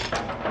here?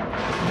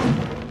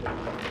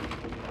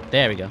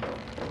 There we go.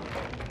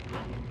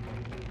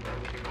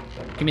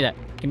 Give me that.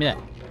 Give me that.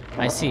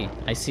 I see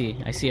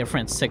our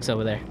friend 6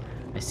 over there.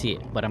 I see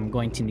it, but I'm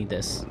going to need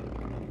this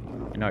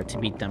in order to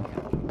beat them.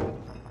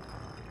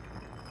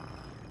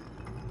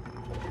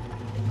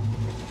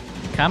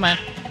 Come on.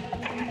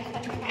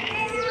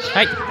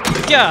 Hi.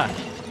 Yeah.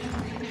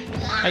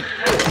 Hi.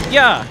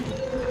 Yeah.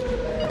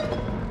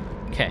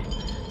 Okay.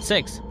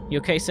 6. You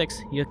okay,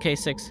 6? You okay,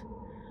 6?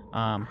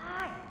 How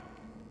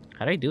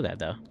do I do that,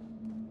 though?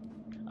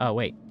 Oh,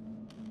 wait.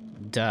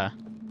 Duh.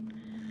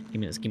 Give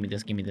me this, give me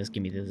this, give me this,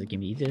 give me this, give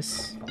me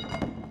this.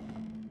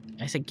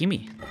 I said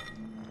gimme.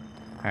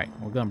 Alright,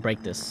 we're gonna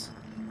break this.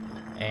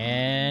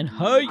 And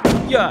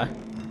hi-ya!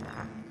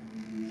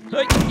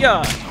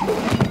 Hi-ya!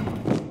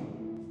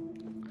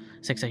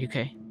 6, are you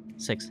okay?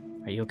 6,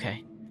 are you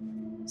okay?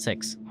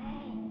 6.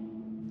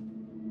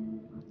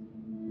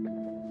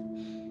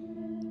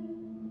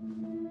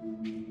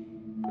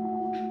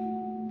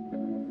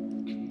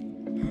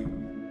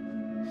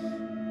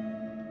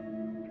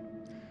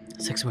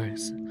 Six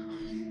words.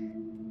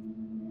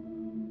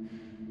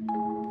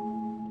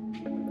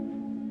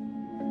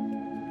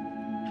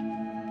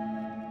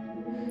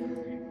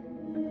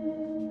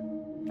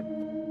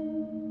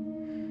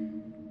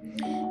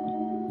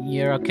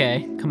 You're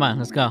okay. Come on,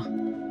 let's go.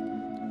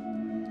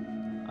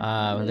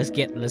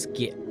 Let's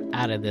get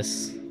out of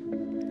this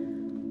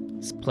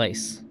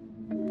place.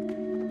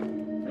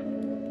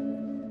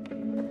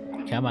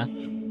 Come on.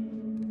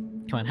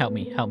 Come on, help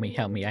me, help me,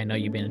 help me. I know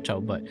you've been in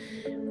trouble, but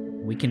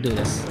we can do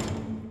this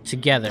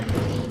together.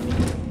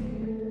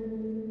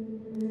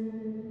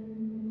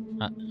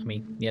 I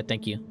mean, yeah,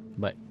 thank you,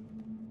 but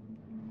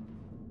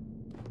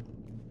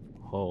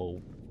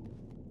oh,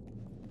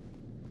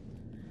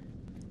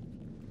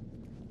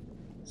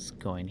 let's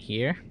go in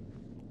here.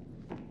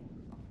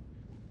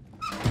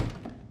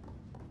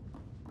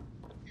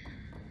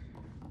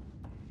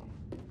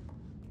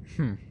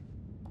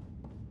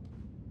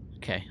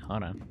 Okay,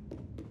 hold on.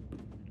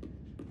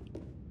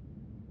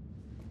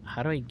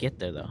 How do I get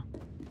there though?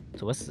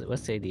 So what's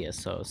the idea?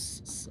 So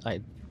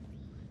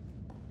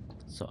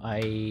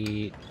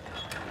I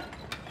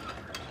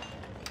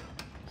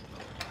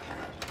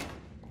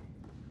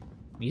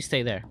you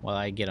stay there while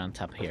I get on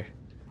top here.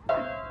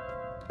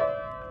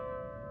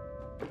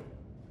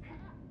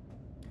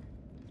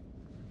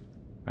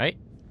 Right?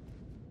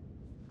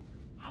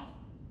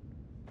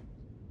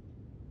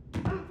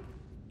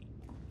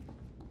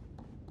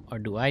 Or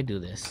do I do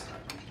this?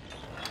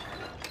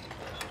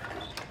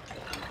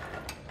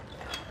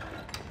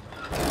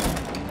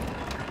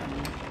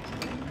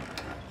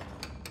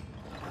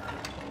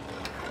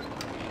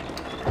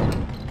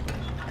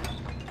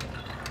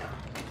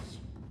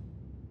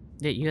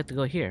 Yeah, you have to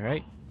go here,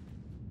 right?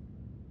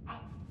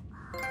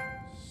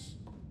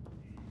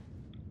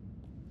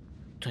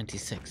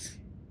 26.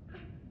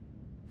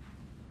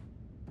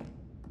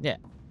 Yeah.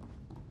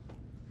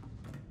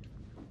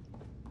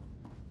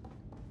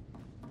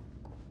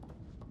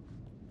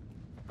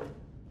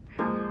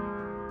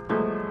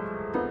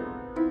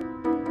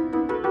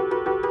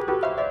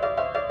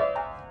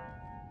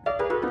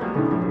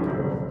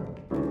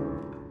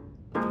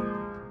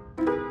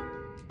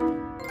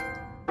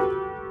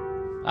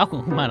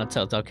 Oh, minor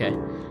tilt, okay.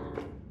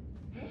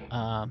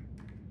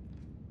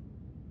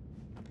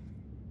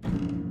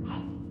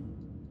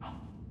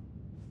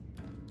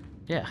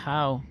 Yeah,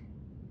 how?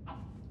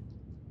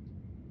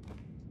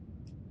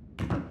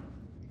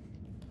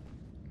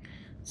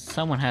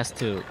 Someone has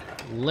to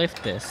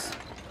lift this.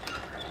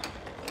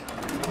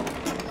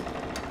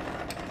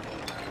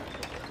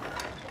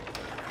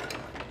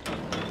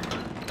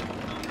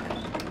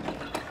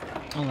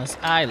 Unless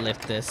I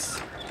lift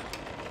this.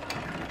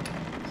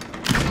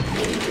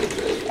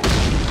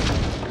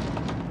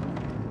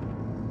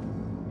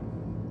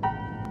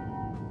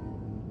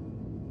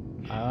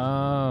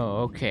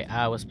 Oh, okay.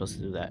 I was supposed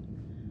to do that.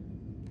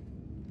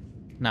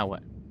 Now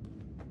what?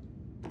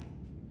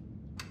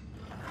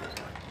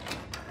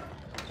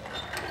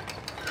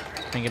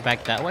 Bring it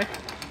back that way?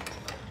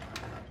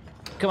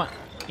 Come on.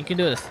 You can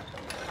do this.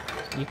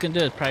 You can do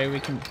it. Probably we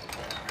can...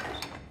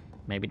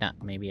 Maybe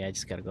not. Maybe I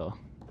just gotta go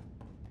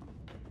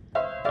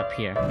up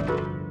here.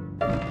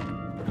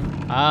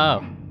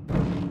 Oh.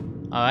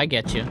 Oh, I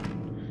get you.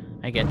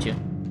 I get you.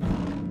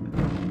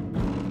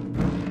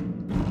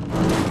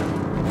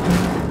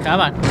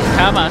 Come on.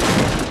 Come on.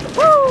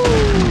 Woo!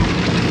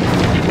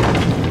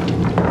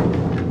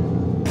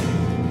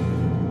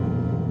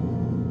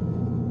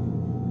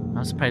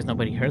 I'm surprised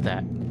nobody heard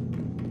that.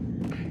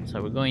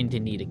 So we're going to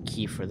need a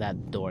key for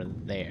that door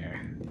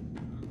there.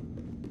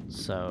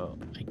 So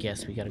I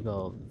guess we gotta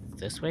go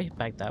this way,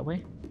 back that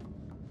way.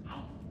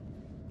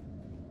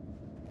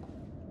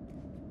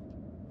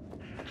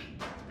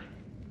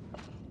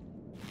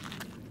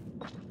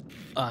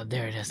 Oh,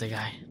 there it is, the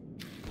guy.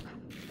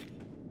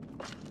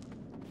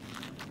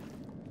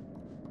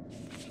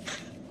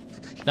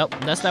 Nope,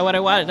 that's not what I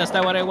wanted. That's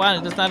not what I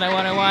wanted. That's not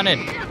what I wanted.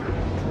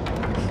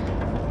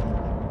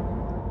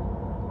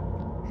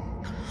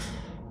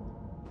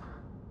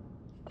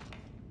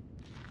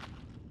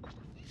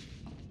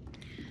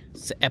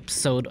 It's an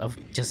episode of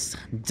just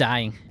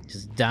dying.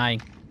 Just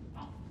dying.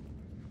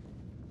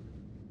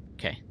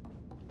 Okay.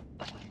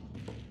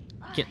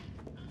 Get.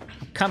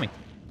 I'm coming.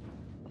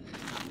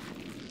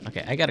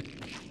 Okay, I gotta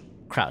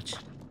crouch.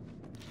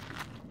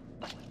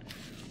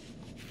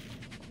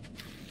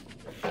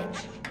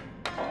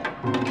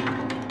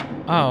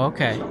 Oh,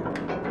 okay.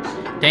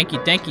 Thank you,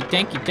 thank you,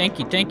 thank you, thank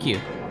you, thank you.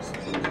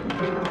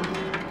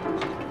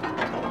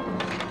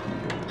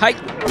 Hi!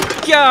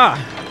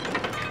 Yeah!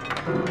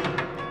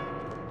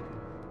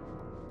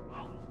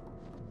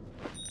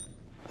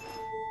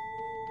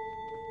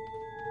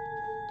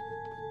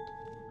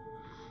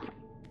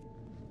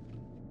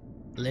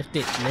 Lift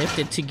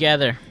it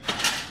together.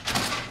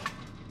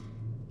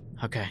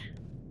 Okay.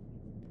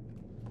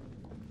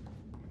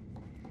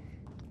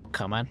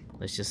 Come on,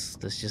 let's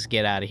just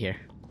get out of here.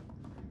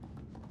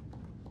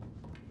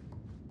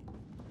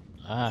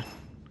 Ah.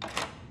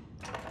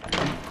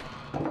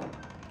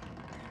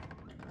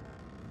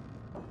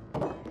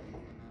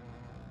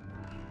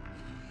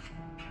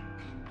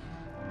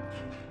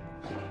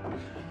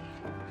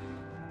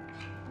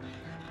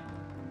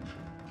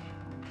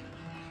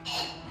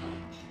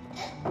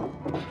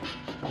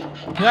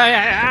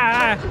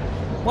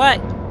 What?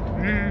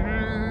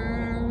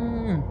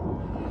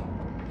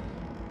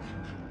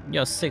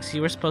 Yo, 6,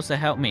 you were supposed to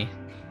help me.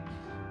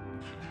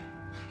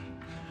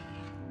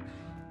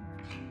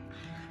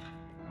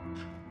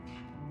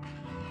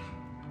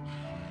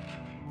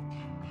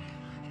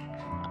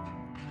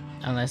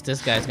 Unless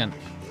this guy's gonna...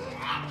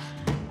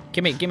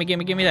 Give me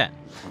that.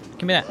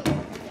 Give me that.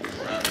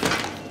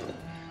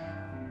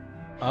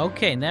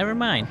 Okay, never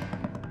mind.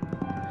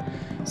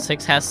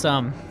 6 has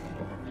some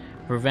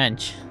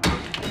revenge.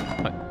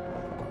 What?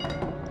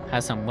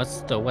 Has some,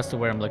 what's the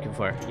word I'm looking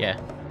for? Yeah.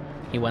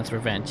 He wants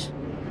revenge.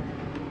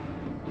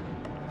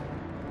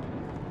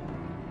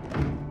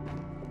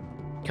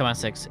 Come on,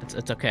 6.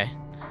 It's okay.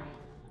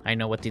 I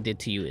know what they did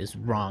to you is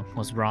wrong.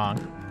 Was wrong.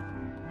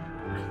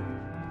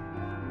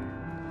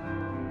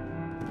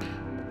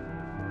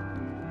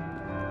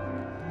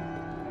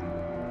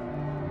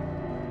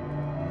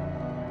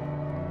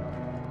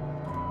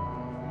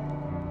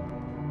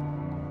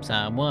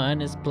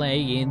 Someone is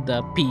playing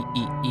the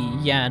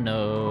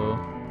piano.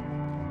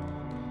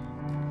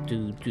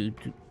 Do do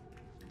do.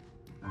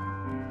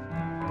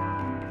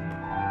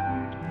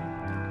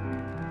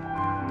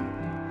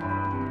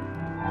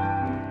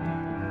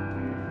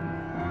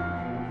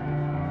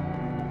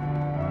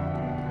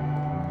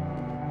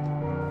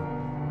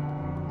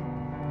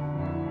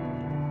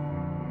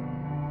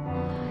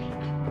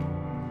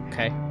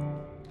 Okay.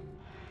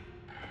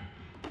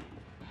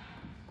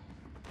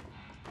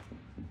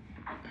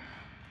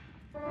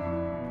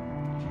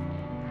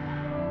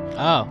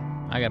 Oh,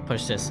 I gotta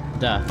push this.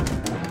 Duh.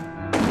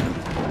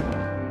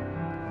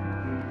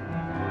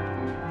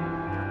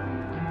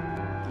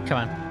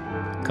 Come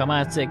on. Come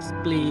on, 6,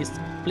 please.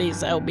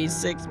 Please help me,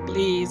 6,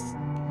 please.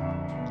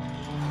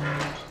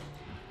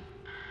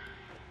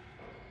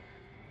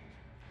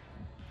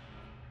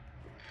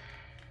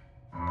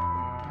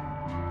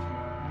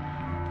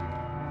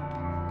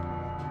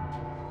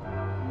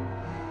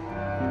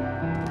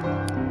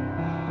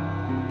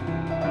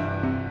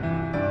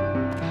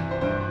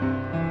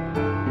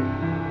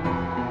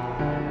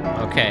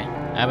 Okay,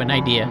 I have an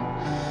idea.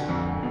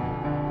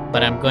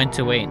 But I'm going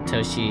to wait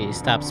until she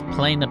stops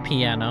playing the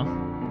piano.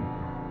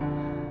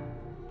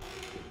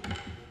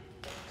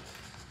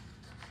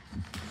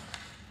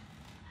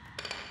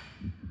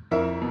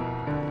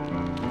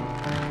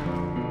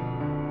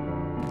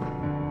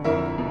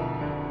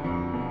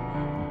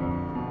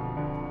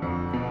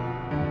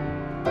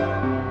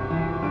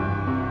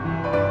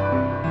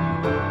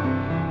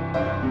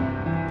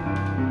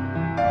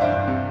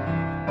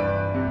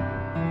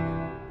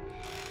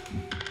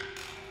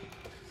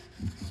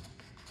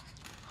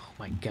 Oh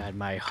my god,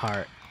 my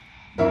heart.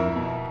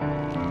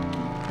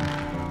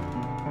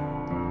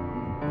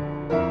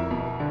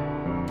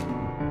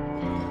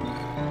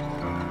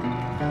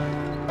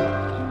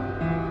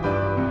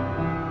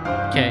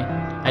 Okay,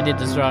 I did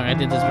this wrong, I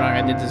did this wrong,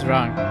 I did this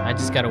wrong. I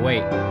just gotta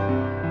wait.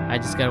 I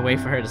just gotta wait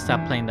for her to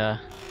stop playing the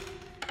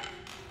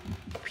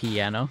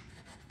piano.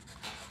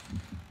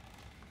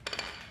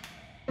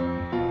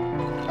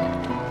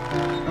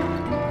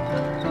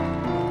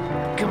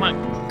 Come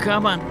on,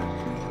 come on.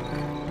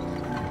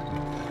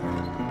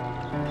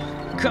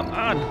 Come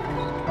on.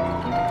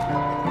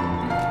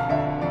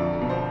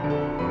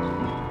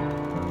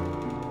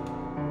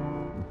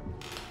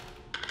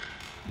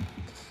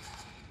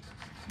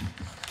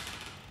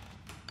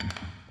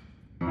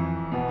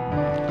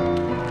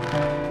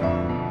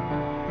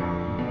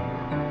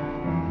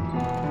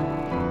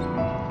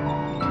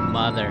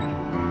 Mother.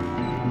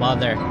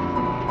 Mother.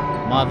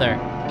 Mother.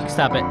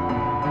 Stop it.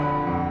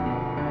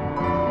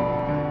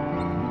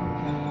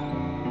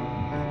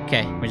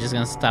 Okay, we're just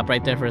gonna stop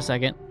right there for a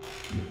second.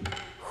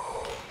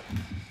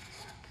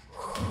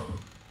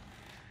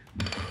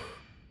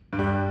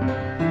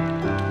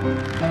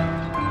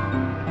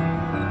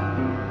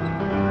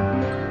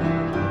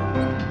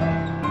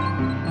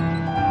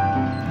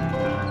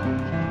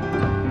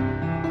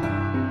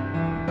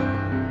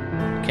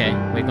 Okay,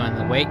 we're going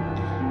to wait.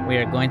 We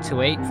are going to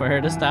wait for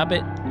her to stop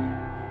it.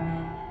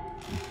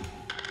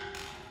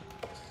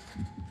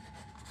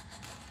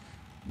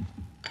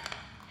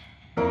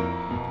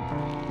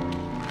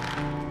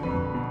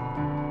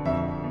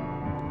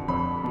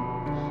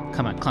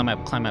 Come on, climb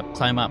up, climb up,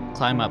 climb up,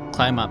 climb up,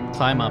 climb up,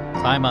 climb up,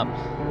 climb up.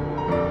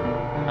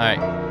 Alright.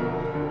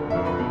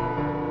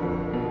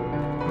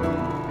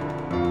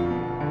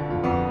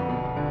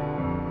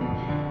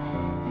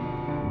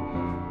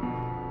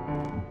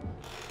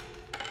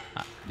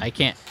 I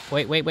can't.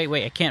 Wait, wait, wait,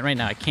 wait. I can't right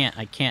now. I can't.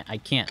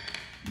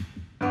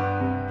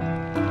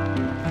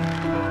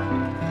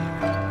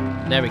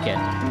 There we go.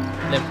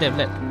 Lift, lift,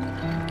 lift.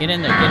 Get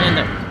in there, get in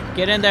there.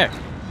 Get in there.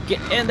 Get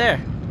in there.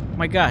 Oh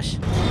my gosh.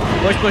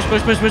 Push, push,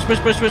 push, push, push, push,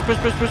 push, push,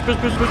 push, push, push, push,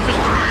 push, push,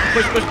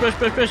 push, push, push,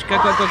 push, push. Go,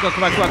 go, go, go.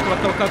 Come on, come on, come on,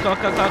 come on, come on,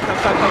 come on, come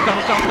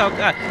on, come on,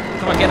 come on.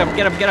 Come on, get up,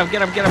 get up, get up,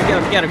 get up, get up,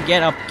 get up,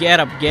 get up, get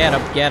up, get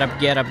up, get up, get up,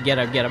 get up, get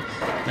up, get up.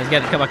 Let's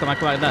get it. Come on, come on,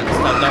 come on. No,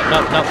 stop, no, no,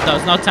 no,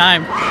 there's no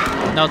time.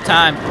 No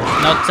time.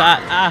 No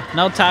time. Ah,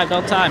 no time,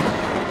 no time.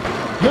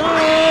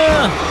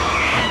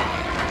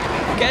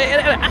 Get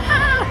it.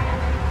 Ah!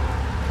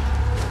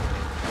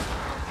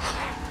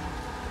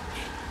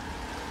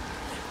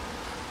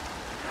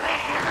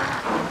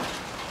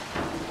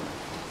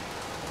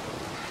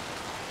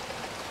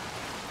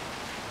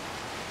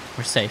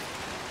 We're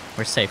safe.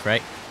 We're safe,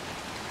 right?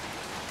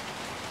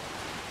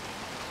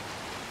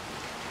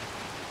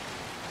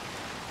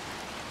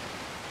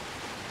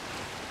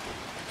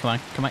 Come on,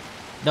 come on.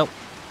 Nope.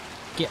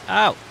 Get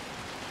out.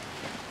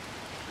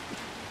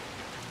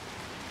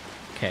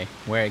 Okay,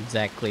 where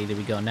exactly do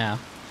we go now?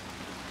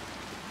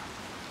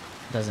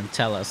 Doesn't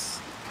tell us.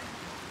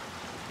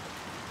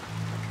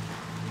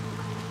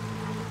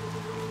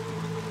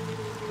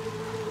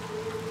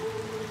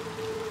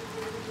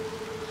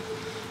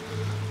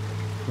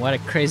 What a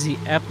crazy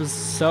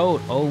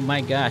episode. Oh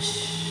my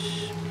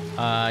gosh.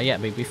 Yeah,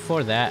 but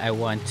before that, I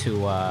want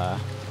to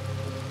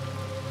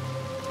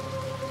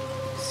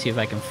see if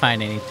I can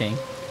find anything.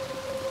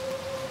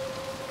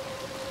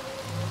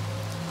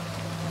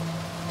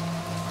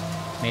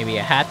 Maybe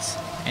a hat,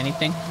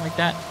 anything like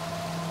that.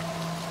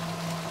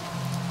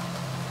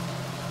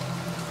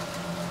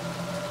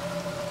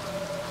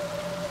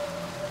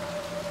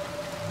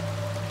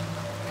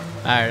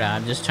 I don't know,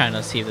 I'm just trying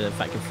to see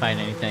if I can find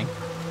anything.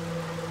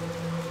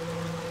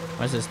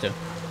 What's this do?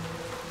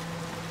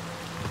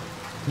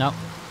 Nope.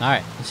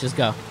 Alright, let's just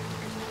go.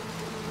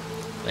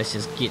 Let's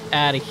just get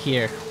out of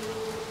here.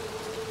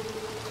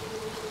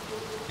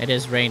 It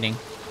is raining.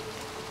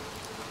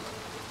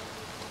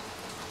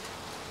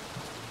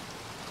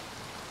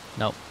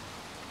 Nope.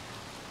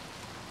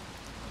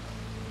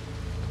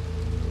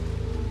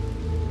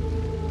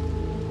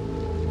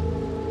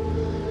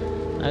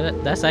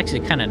 That's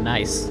actually kind of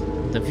nice.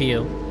 the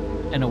view,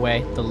 in a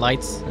way, the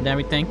lights and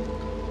everything.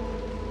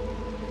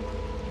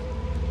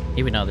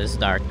 Even though it's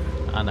dark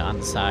on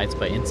the sides,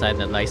 but inside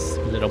the nice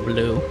little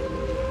blue.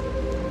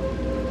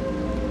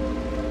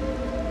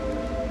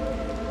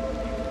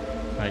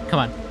 Alright, come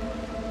on.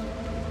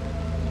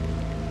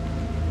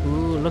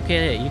 Ooh, look at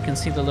it. You can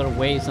see the little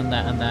waves on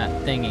that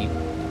thingy.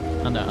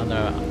 On the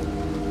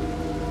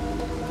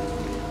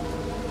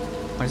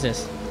What is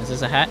this? Is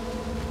this a hat?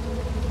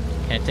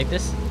 Can I take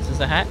this? Is this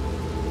a hat?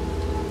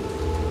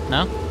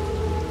 No?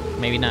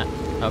 Maybe not.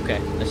 Okay,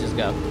 let's just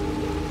go.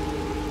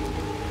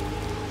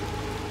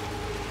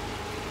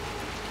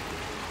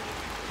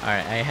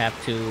 Alright, I have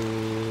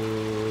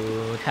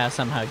to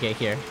somehow get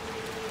here.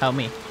 Help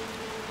me.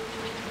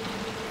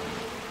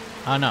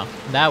 Oh no,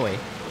 that way.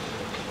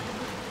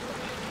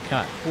 Come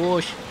on,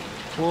 push,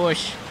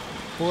 push,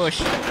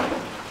 push.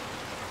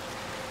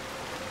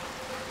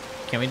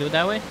 Can we do it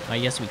that way? Oh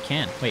yes we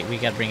can. Wait, we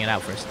gotta bring it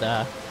out first.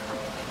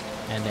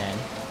 And then,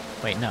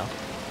 wait, no.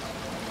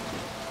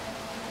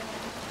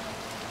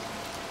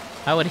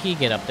 How would he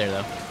get up there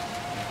though?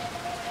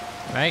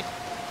 Right?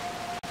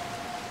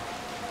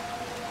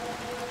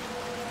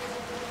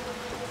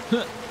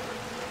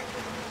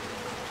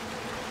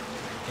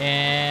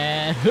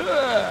 And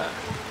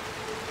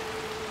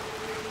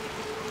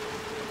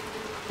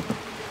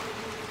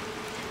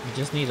we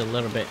just need a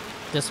little bit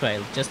this way,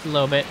 just a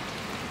little bit.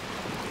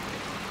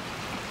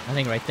 I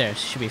think right there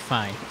should be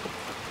fine.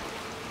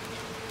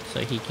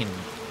 So he can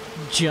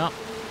jump.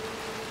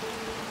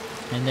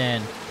 And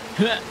then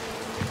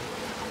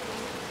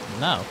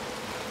no.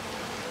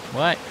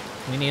 What?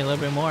 We need a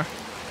little bit more.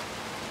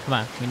 Come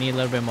on, we need a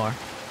little bit more.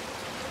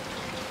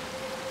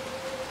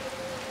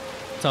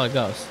 That's all it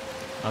goes.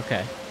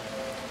 Okay.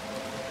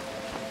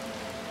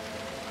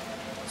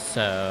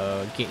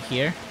 So get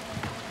here.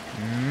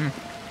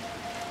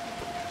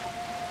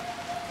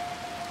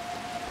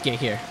 Get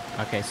here.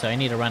 Okay, so I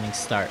need a running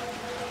start.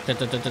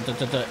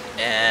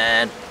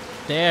 And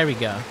there we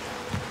go.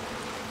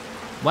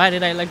 Why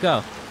did I let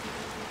go?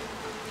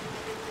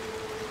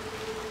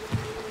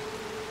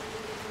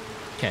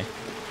 Okay.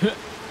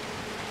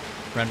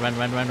 Run, run,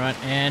 run, run, run,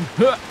 and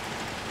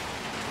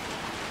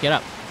get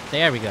up.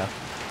 There we go.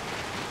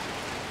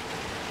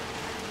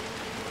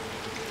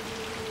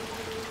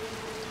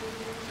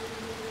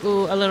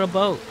 Ooh, a little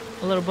boat.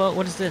 A little boat.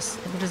 What is this?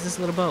 What is this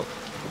little boat?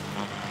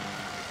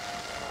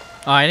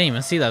 Oh, I didn't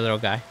even see that little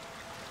guy.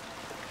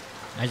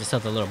 I just saw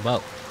the little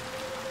boat.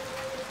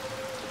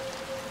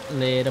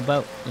 Little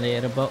boat,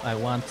 little boat. I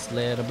want this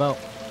little boat.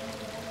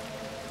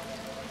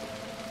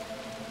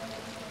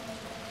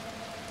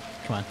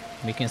 Come on.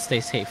 We can stay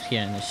safe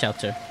here in the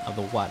shelter of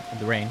the water, of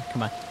the rain.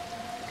 Come on.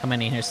 Come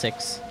on in here,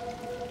 6.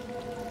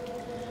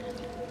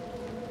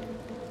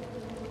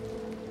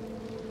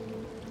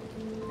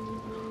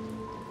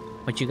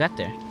 What you got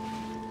there?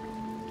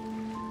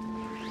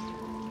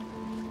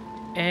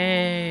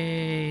 Hey.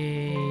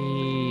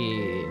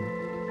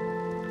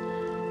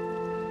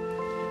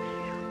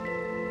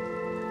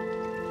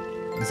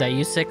 Is that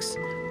you, 6?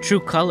 True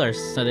colors,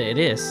 so that it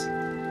is.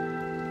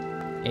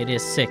 It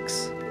is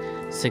 6.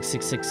 6,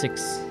 6, 6,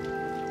 6.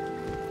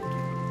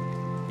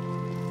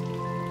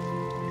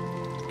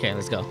 Okay,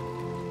 let's go.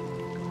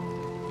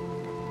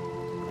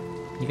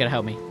 You gotta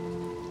help me.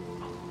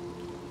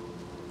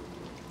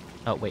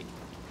 Oh, wait.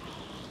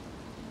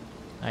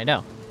 I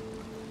know.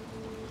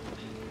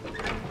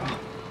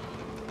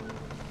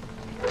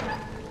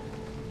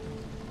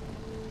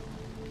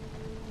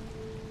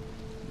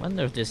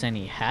 Wonder if there's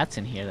any hats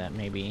in here that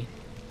maybe...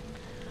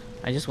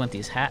 I just want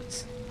these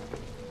hats.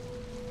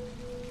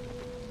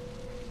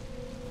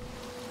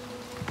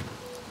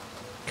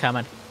 Come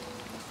on.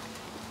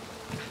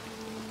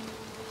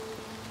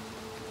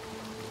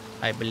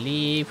 I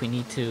believe we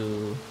need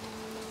to...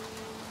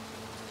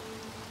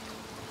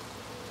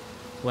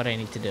 What I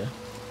need to do?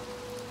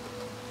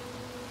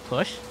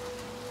 Push?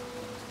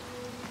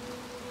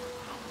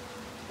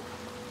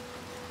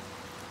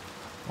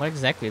 What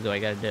exactly do I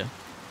gotta do?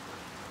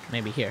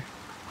 Maybe here.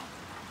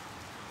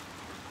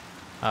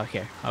 Oh,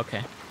 here.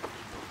 Okay.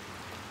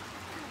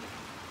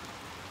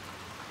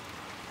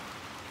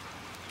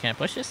 Can I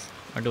push this?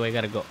 Or do I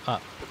gotta go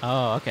up?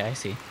 Oh, okay, I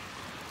see.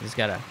 Just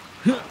gotta...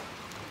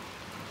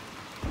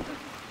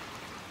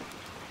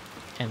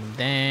 And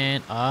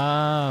then...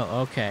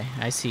 Oh, okay.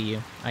 I see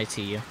you. I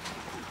see you.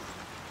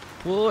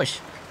 Push!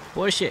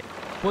 Push it!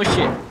 Push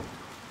it!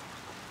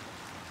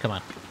 Come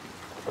on.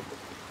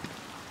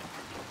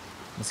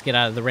 Let's get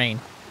out of the rain.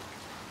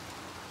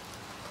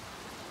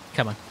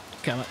 Come on.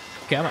 Come on.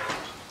 Come on.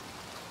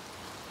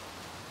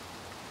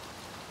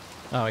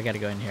 Oh, I gotta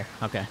go in here.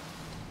 Okay.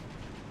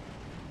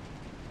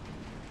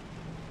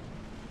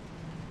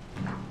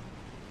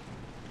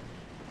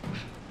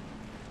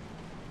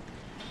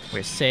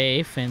 We're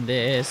safe in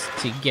this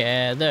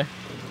together.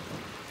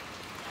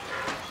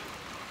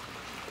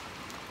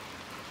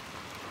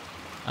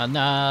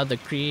 Another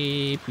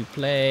creepy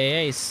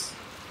place.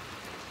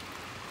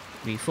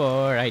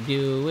 Before I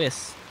do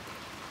this.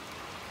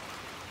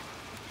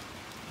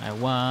 I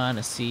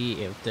wanna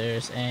see if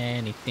there's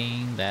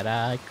anything that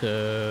I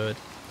could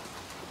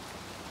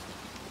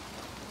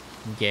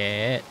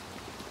get.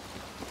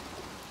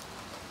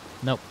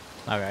 Nope.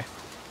 Alright.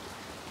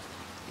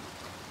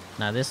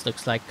 Now this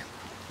looks like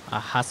a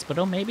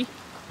hospital, maybe?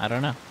 I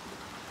don't know.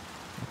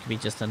 It could be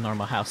just a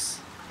normal house.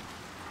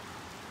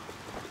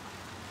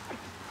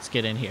 Let's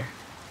get in here.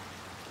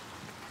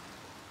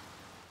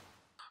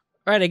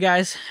 Alrighty,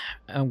 guys.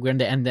 I'm going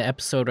to end the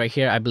episode right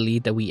here. I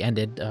believe that we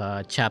ended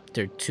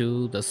chapter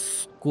 2, the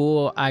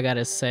school. I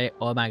gotta say,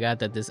 oh my god,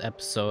 that this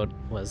episode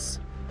was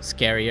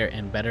scarier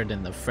and better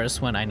than the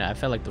first one. I know I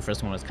felt like the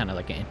first one was kind of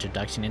like an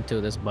introduction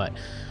into this, but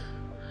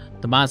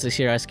the monsters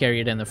here are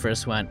scarier than the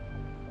first one.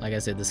 Like I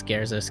said, the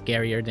scares are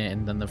scarier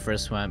than the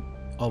first one.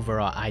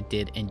 Overall, I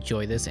did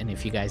enjoy this, and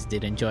if you guys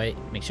did enjoy it,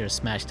 make sure to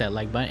smash that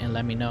like button and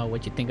let me know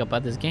what you think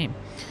about this game.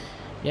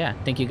 Yeah,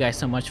 thank you guys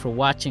so much for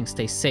watching.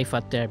 Stay safe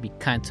out there, be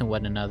kind to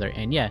one another,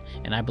 and yeah,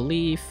 and I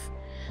believe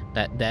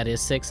that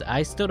is 6.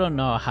 I still don't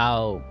know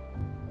how,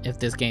 if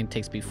this game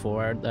takes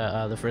before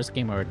the first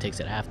game or it takes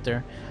it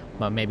after,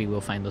 but maybe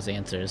we'll find those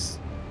answers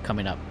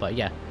coming up. But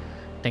yeah,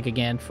 thank you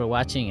again for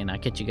watching, and I'll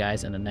catch you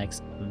guys in the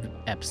next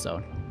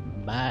episode.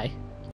 Bye.